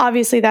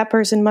 obviously that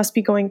person must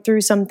be going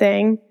through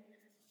something,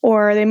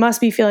 or they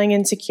must be feeling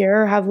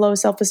insecure or have low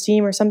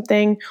self-esteem or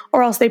something,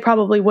 or else they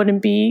probably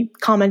wouldn't be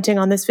commenting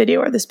on this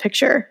video or this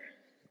picture.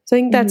 So I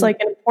think that's like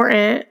an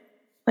important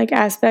like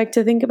aspect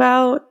to think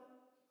about.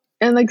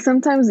 And like,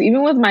 sometimes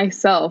even with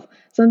myself,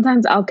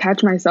 sometimes I'll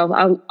catch myself,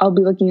 I'll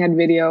be looking at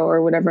video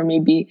or whatever it may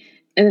be,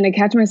 and then I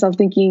catch myself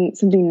thinking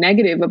something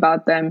negative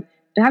about them,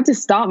 and I have to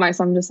stop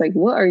myself. I'm just like,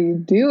 what are you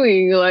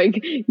doing?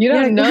 Like, you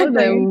don't know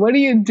them. What are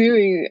you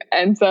doing?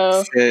 And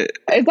so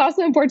it's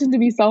also important to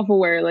be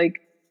self-aware.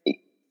 Like,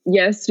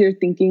 yes, you're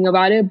thinking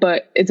about it,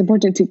 but it's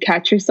important to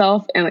catch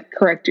yourself and like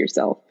correct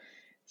yourself.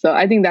 So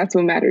I think that's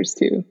what matters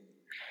too.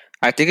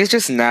 I think it's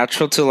just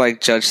natural to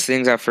like judge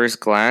things at first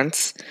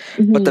glance,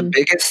 but the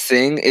biggest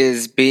thing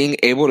is being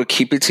able to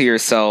keep it to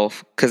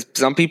yourself, because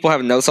some people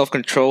have no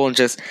self-control and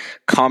just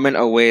comment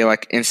away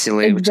like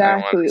instantly.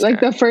 Exactly. Like,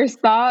 the first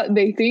thought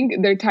they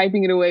think, they're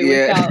typing it away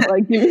without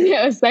like giving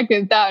it a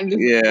second thought and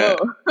just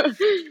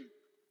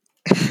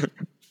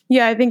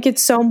Yeah, I think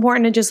it's so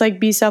important to just like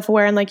be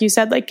self-aware and, like you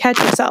said, like catch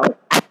yourself.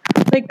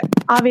 Like,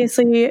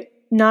 obviously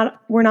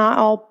we're not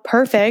all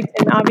perfect,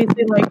 and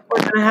obviously like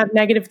we're gonna have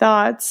negative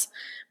thoughts.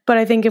 But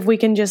I think if we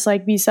can just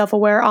like be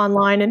self-aware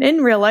online and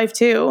in real life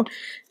too,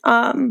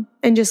 and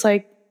just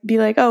like be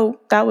like, oh,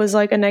 that was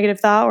like a negative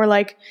thought, or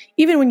like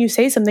even when you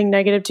say something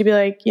negative, to be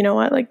like, you know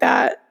what, like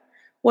that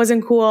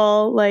wasn't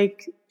cool,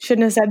 like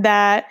shouldn't have said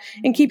that,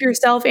 and keep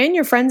yourself and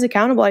your friends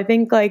accountable. I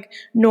think like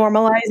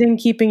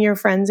normalizing keeping your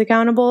friends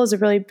accountable is a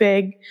really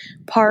big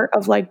part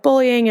of like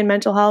bullying and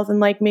mental health, and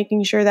like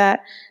making sure that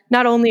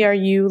not only are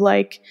you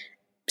like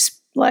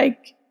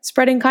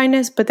spreading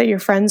kindness, but that your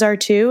friends are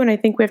too. And I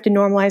think we have to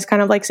normalize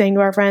kind of like saying to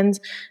our friends,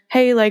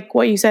 hey, like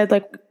what you said,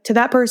 like to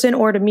that person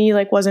or to me,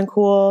 like wasn't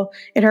cool.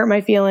 It hurt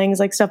my feelings,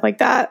 like stuff like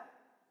that.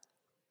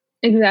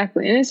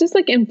 Exactly. And it's just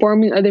like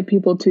informing other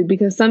people too,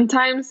 because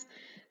sometimes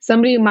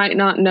somebody might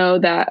not know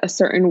that a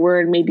certain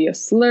word may be a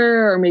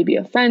slur or maybe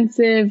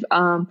offensive.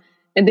 And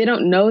they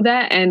don't know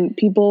that. And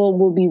people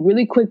will be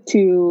really quick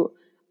to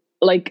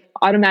like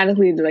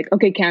automatically like,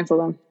 okay, cancel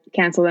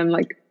them.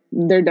 Like,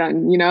 they're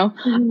done, you know?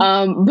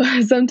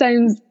 But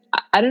sometimes,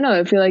 I don't know,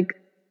 I feel like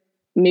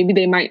maybe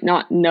they might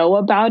not know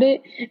about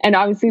it. And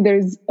obviously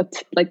there's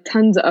like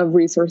tons of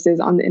resources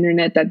on the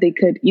internet that they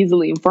could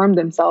easily inform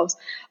themselves.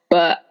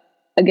 But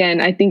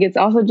again, I think it's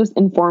also just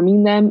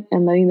informing them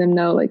and letting them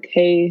know like,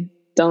 hey,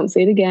 don't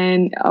say it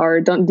again, or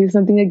don't do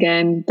something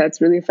again that's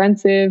really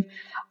offensive.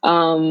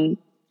 And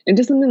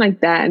just something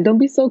like that. And don't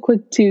be so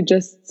quick to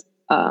just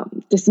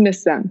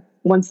dismiss them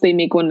once they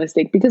make one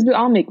mistake, because we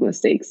all make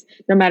mistakes,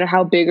 no matter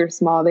how big or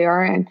small they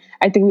are. And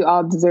I think we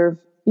all deserve,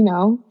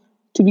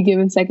 to be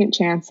given second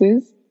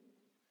chances.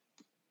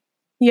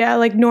 Yeah,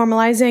 like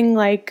normalizing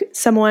like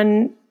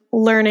someone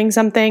learning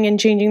something and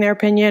changing their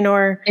opinion,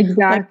 or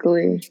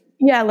exactly.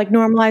 Like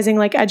normalizing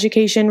like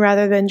education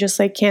rather than just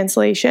like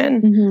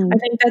cancellation. Mm-hmm. I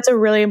think that's a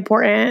really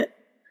important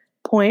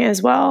point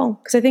as well,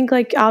 because I think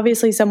like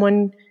obviously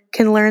someone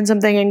can learn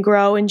something and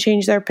grow and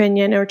change their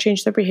opinion or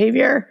change their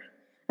behavior.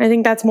 I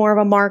think that's more of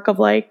a mark of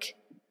like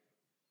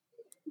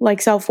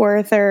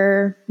self-worth,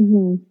 or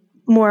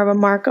more of a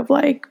mark of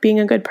like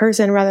being a good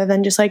person, rather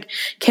than just like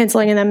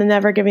canceling them and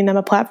never giving them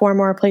a platform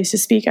or a place to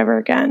speak ever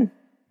again.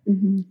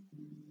 Mm-hmm.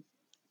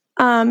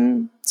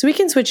 So we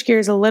can switch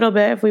gears a little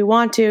bit if we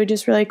want to,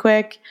 just really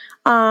quick.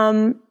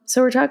 So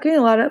we're talking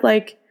a lot of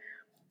like,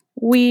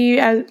 we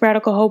at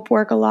Radical Hope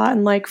work a lot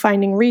in like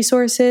finding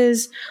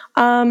resources.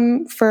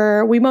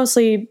 We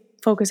mostly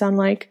focus on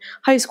like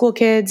high school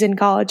kids and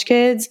college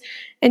kids,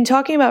 and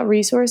talking about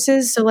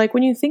resources. So like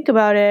when you think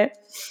about it,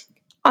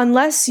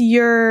 unless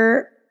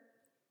you're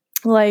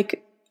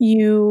like,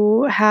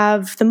 you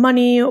have the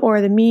money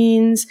or the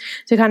means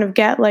to kind of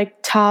get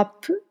like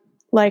top,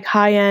 like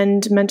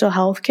high-end mental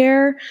health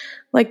care,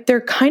 like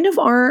there kind of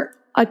aren't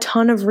a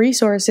ton of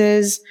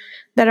resources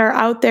that are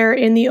out there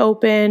in the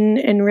open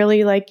and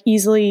really like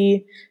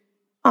easily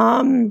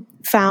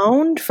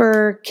found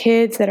for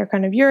kids that are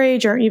kind of your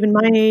age or even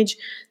my age.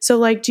 So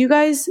like, do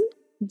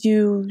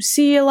you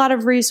see a lot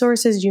of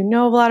resources? Do you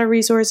know of a lot of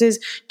resources?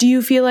 Do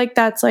you feel like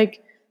that's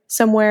like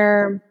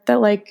somewhere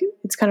that like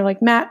it's kind of like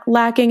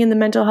lacking in the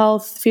mental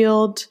health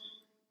field?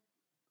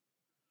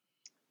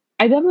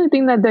 I definitely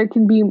think that there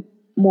can be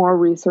more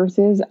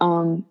resources,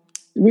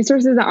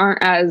 resources that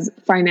aren't as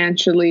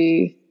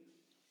financially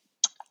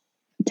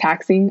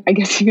taxing, I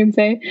guess you can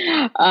say.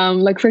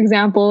 Like for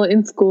example,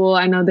 in school,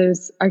 I know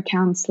there's our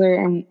counselor,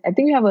 and I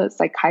think we have a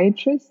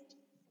psychiatrist.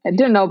 I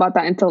didn't know about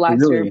that until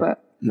last year,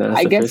 but no,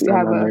 I guess we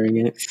have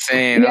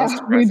Same. Yeah,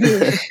 we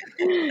do.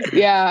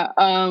 Yeah.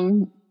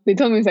 They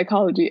told me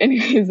psychology.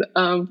 Anyways,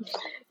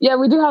 yeah,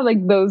 we do have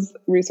like those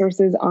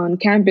resources on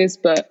campus,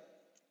 but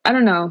I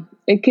don't know.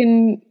 It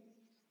can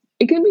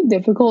be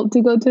difficult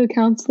to go to a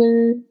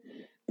counselor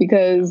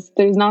because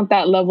there's not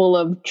that level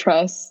of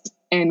trust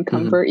and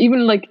comfort. Mm-hmm.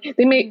 Even like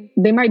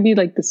they might be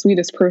like the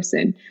sweetest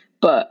person,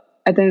 but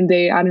at the end of the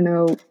day, I don't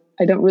know.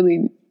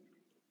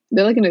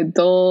 They're like an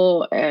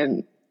adult,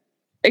 and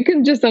it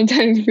can just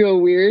sometimes feel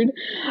weird.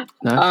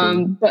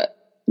 But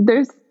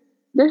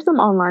there's some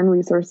online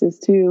resources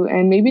too,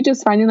 and maybe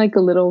just finding like a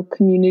little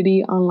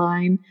community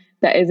online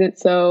that isn't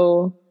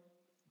so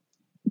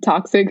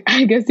toxic,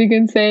 I guess you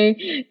can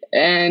say,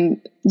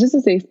 and just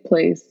a safe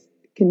place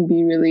can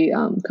be really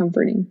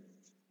comforting.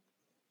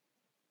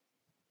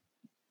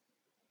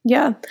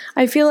 Yeah,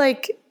 I feel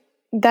like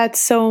that's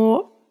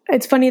so.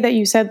 It's funny that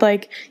you said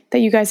like that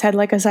you guys had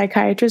like a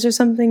psychiatrist or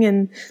something,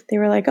 and they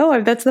were like,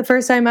 "Oh, that's the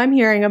first time I'm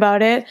hearing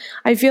about it."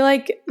 I feel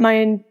like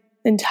my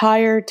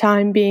entire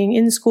time being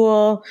in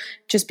school,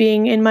 just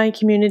being in my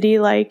community,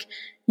 like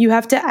you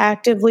have to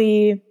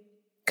actively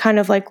kind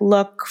of like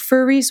look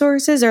for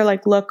resources or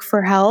like look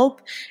for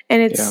help.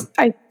 And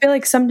I feel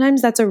like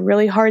sometimes that's a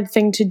really hard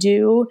thing to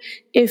do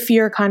if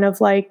you're kind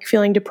of like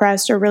feeling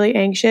depressed or really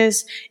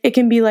anxious. It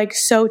can be like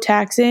so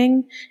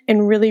taxing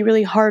and really,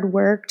 really hard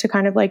work to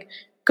kind of like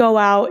go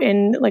out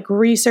and like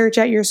research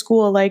at your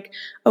school, like,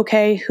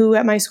 okay, who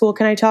at my school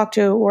can I talk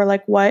to? Or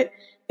like what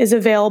is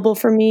available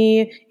for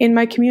me in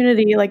my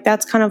community? Like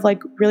that's kind of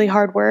like really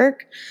hard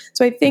work.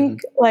 So I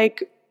think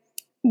like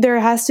there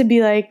has to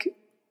be like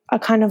a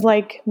kind of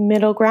like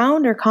middle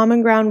ground or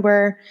common ground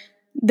where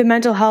the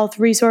mental health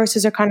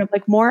resources are kind of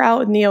like more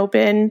out in the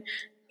open,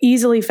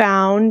 easily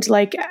found,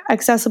 like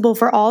accessible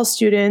for all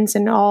students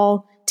and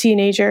all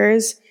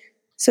teenagers,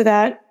 so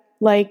that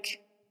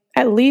like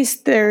at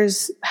least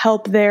there's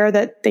help there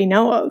that they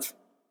know of.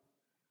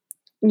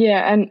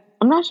 Yeah, and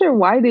I'm not sure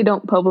why they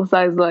don't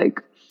publicize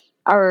like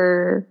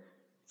our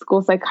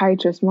school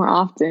psychiatrist more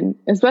often,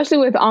 especially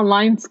with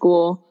online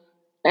school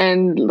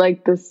and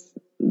like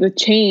the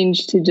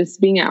change to just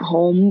being at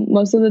home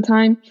most of the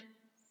time.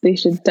 They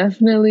should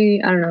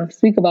definitely, I don't know,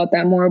 speak about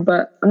that more,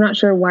 but I'm not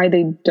sure why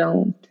they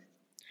don't.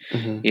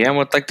 Mm-hmm. Yeah, and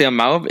with like the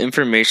amount of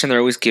information they're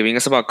always giving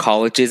us about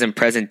colleges and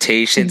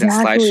presentations and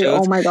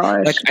slideshows. Oh my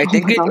gosh. Like I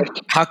think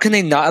how can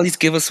they not at least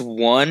give us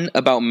one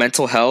about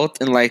mental health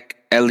and like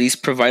at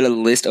least provide a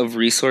list of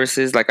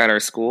resources like at our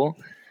school?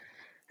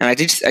 And I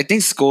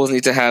think schools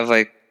need to have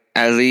like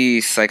at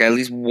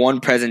least one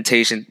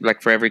presentation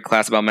like for every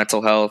class about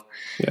mental health.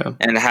 Yeah.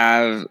 And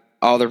have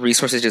all the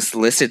resources just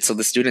listed so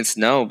the students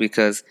know,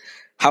 because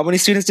how many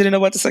students didn't know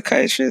about the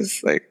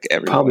psychiatrist? Like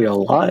everyone. Probably a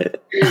lot.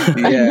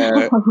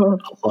 Yeah.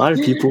 A lot of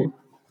people.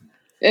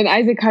 And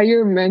Isaac, how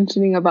you're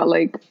mentioning about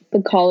like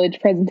the college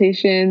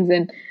presentations,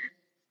 and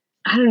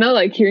I don't know,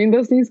 like hearing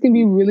those things can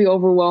be really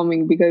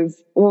overwhelming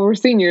because we're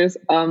seniors,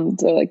 so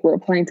like we're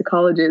applying to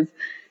colleges.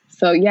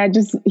 So yeah,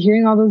 just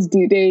hearing all those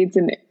due dates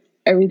and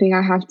everything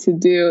I have to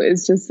do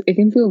is just, it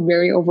can feel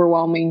very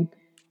overwhelming.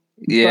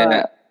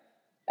 Yeah.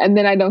 and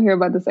then I don't hear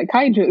about the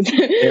psychiatrist.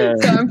 Yeah.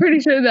 So I'm pretty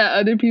sure that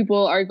other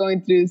people are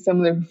going through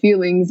similar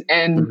feelings,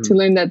 and to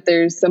learn that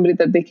there's somebody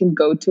that they can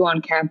go to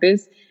on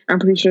campus, I'm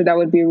pretty sure that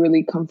would be a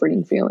really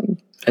comforting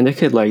feeling. And they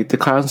could the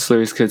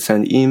counselors could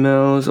send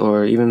emails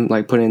or even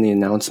put in the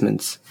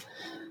announcements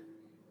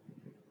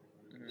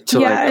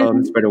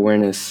to spread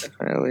awareness.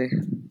 Definitely.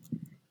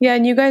 Yeah,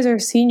 and you guys are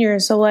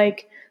seniors, so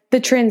the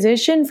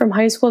transition from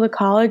high school to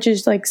college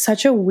is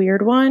such a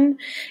weird one.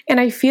 And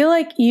I feel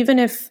like even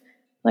if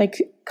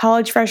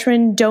college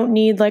freshmen don't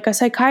need a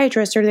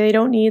psychiatrist, or they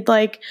don't need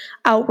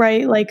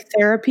outright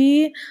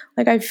therapy,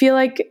 I feel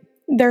like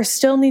there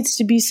still needs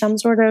to be some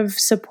sort of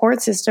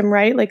support system,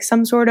 right?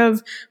 Some sort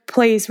of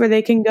place where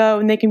they can go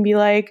and they can be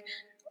I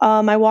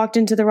walked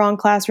into the wrong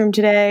classroom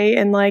today,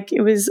 and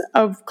it was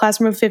a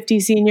classroom of 50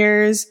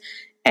 seniors,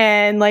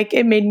 and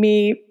it made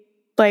me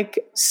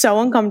so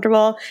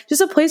uncomfortable. Just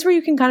a place where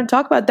you can kind of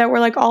talk about that,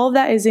 where all of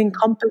that is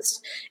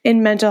encompassed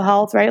in mental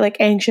health, right?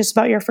 Anxious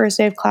about your first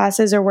day of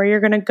classes, or where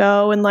you're going to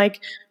go, and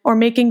or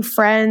making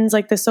friends,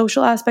 the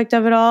social aspect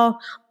of it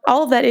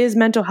all of that is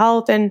mental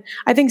health. And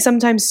I think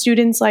sometimes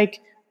students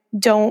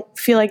don't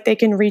feel like they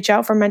can reach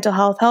out for mental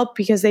health help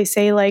because they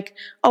say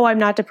oh, I'm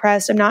not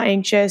depressed, I'm not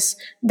anxious,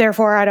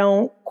 therefore I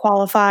don't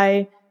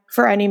qualify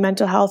for any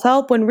mental health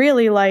help, when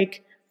really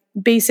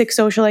basic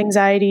social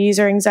anxieties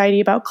or anxiety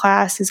about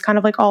class is kind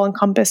of all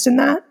encompassed in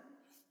that.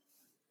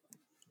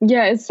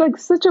 Yeah, it's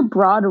such a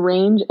broad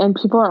range, and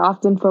people are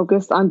often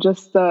focused on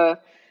just the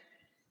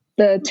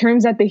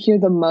terms that they hear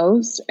the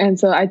most. And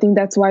so I think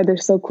that's why they're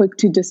so quick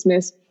to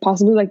dismiss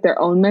possibly their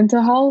own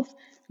mental health,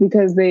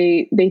 because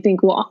they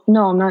think, well,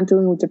 no, I'm not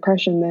dealing with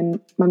depression,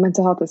 then my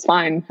mental health is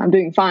fine, I'm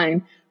doing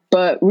fine.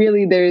 But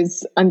really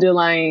there's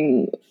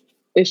underlying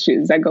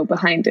issues that go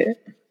behind it.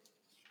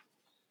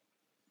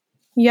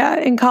 Yeah,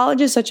 and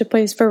college is such a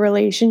place for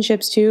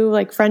relationships too,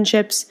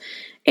 friendships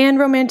and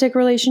romantic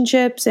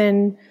relationships,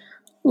 and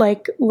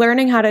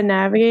learning how to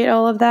navigate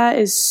all of that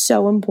is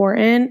so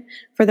important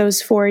for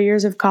those 4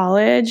 years of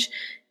college.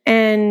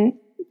 And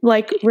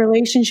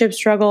relationship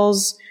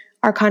struggles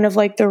are kind of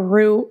the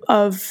root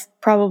of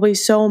probably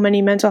so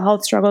many mental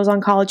health struggles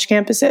on college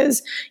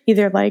campuses,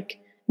 either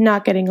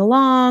not getting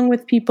along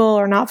with people,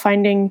 or not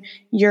finding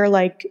your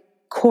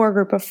core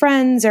group of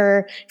friends,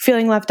 or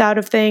feeling left out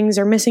of things,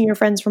 or missing your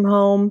friends from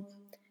home.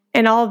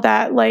 And all of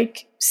that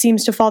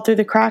seems to fall through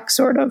the cracks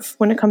sort of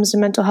when it comes to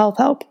mental health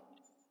help.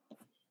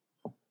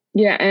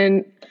 Yeah,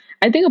 and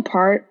I think a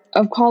part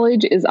of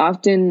college is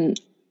often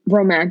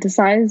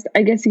romanticized,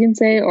 I guess you can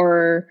say,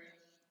 or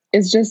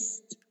it's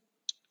just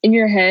in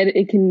your head,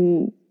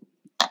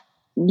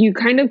 you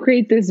kind of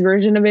create this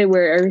version of it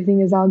where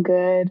everything is all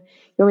good.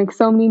 You'll make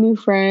so many new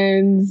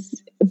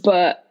friends,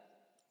 but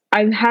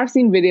I have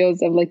seen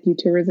videos of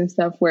YouTubers and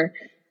stuff where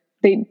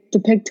they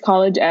depict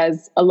college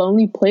as a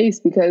lonely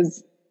place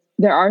because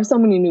there are so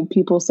many new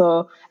people.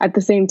 So at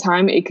the same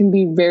time, it can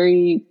be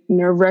very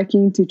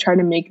nerve-wracking to try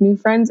to make new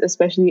friends,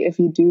 especially if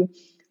you do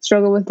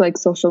struggle with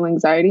social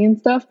anxiety and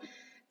stuff.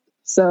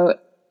 So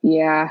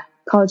yeah,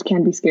 college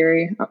can be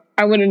scary.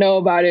 I wouldn't know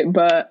about it,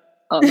 but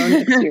I'll know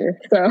next year.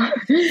 So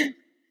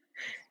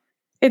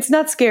it's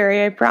not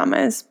scary, I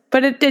promise.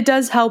 But it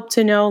does help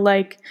to know,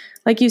 like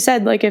you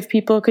said, if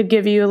people could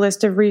give you a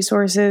list of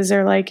resources,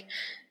 or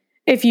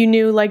if you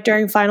knew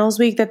during finals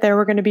week that there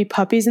were going to be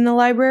puppies in the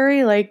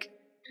library,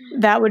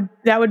 that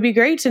would be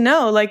great to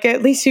know.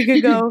 At least you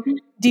could go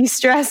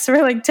de-stress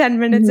for 10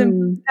 minutes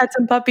and pet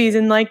some puppies.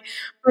 And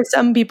for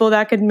some people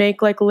that could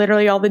make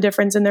literally all the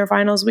difference in their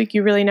finals week.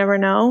 You really never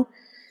know.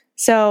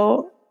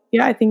 So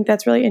yeah, I think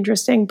that's really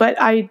interesting. But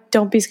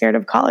don't be scared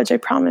of college. I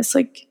promise.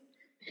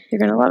 You're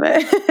going to love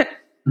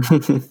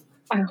it.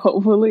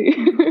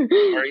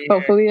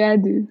 Hopefully I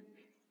do.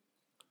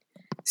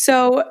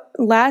 So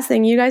last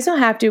thing, you guys don't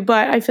have to,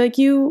 but I feel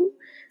you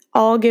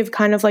all give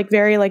kind of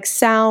very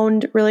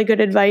sound, really good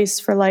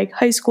advice for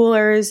high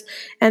schoolers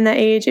and that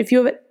age. If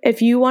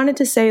you wanted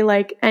to say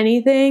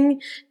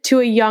anything to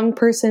a young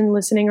person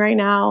listening right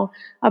now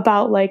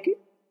about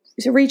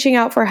reaching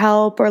out for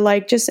help, or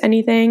just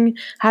anything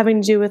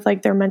having to do with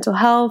their mental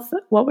health,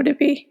 what would it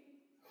be?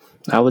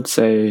 I would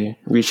say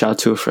reach out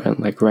to a friend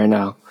right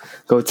now.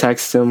 Go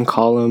text them,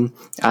 call them,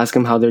 ask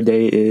them how their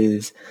day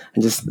is,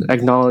 and just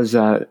acknowledge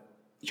that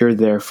you're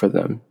there for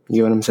them. You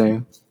know what I'm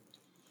saying?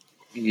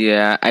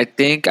 Yeah, I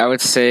think I would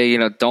say,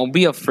 don't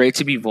be afraid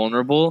to be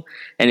vulnerable.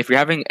 And if you're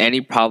having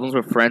any problems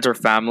with friends or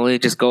family,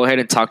 just go ahead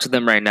and talk to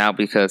them right now,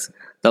 because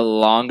the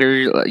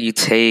longer you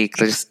take,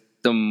 just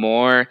the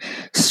more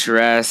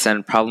stress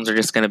and problems are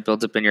just going to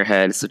build up in your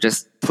head. So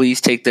just please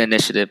take the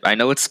initiative. I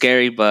know it's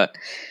scary, but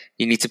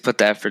you need to put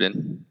the effort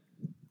in.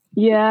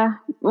 Yeah.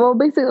 Well,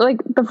 basically,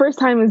 the first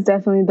time is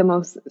definitely the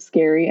most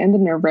scary and the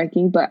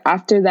nerve-wracking. But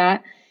after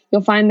that,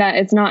 you'll find that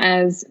it's not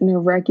as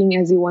nerve-wracking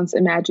as you once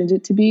imagined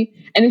it to be.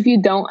 And if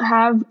you don't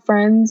have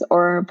friends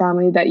or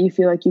family that you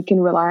feel you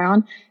can rely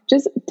on,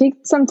 just take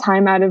some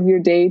time out of your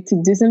day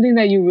to do something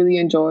that you really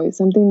enjoy,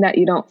 something that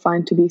you don't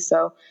find to be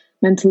so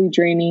mentally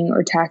draining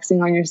or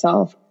taxing on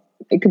yourself.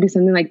 It could be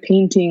something like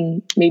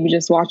painting, maybe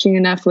just watching a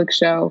Netflix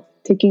show,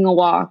 taking a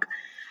walk.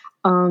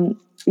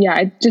 Yeah,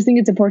 I just think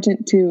it's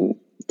important to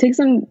take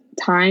some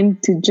time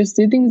to just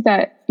do things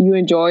that you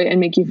enjoy and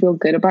make you feel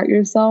good about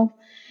yourself.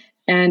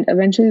 And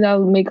eventually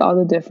that'll make all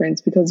the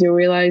difference, because you'll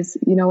realize,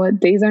 you know what,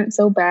 days aren't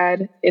so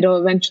bad. It'll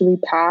eventually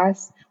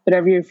pass,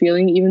 whatever you're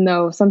feeling, even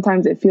though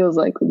sometimes it feels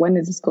like, when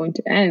is this going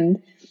to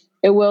end?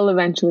 It will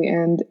eventually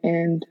end.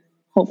 And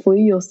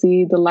hopefully you'll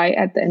see the light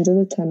at the end of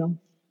the tunnel.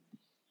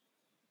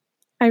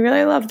 I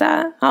really love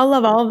that. I'll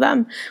love all of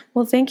them.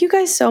 Well, thank you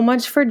guys so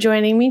much for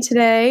joining me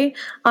today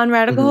on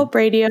Radical Hope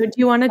Radio. Do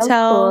you want to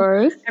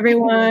tell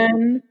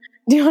everyone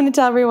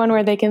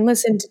where they can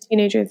listen to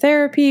Teenager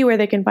Therapy, where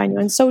they can find you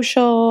on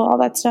social, all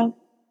that stuff?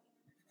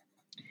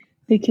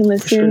 They can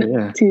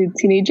listen to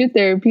Teenager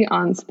Therapy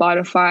on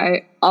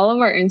Spotify, all of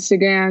our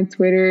Instagram,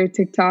 Twitter,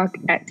 TikTok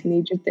at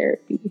Teenager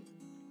Therapy.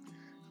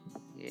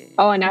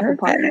 Oh, and Apple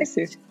Podcasts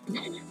too.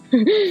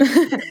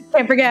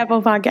 Can't forget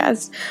Apple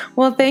Podcasts.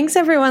 Well, thanks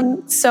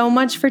everyone so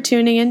much for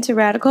tuning in to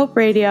Radical Hope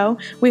Radio.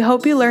 We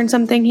hope you learned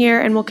something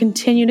here and will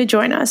continue to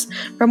join us.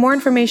 For more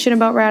information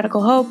about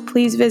Radical Hope,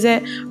 please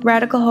visit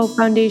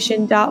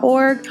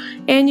radicalhopefoundation.org,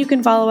 and you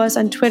can follow us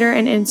on Twitter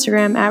and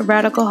Instagram at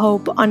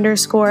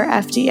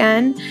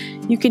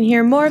radicalhope_FDN. You can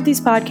hear more of these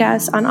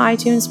podcasts on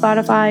iTunes,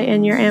 Spotify,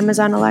 and your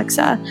Amazon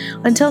Alexa.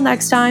 Until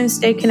next time,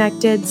 stay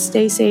connected,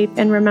 stay safe,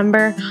 and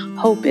remember,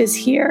 hope is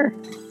here.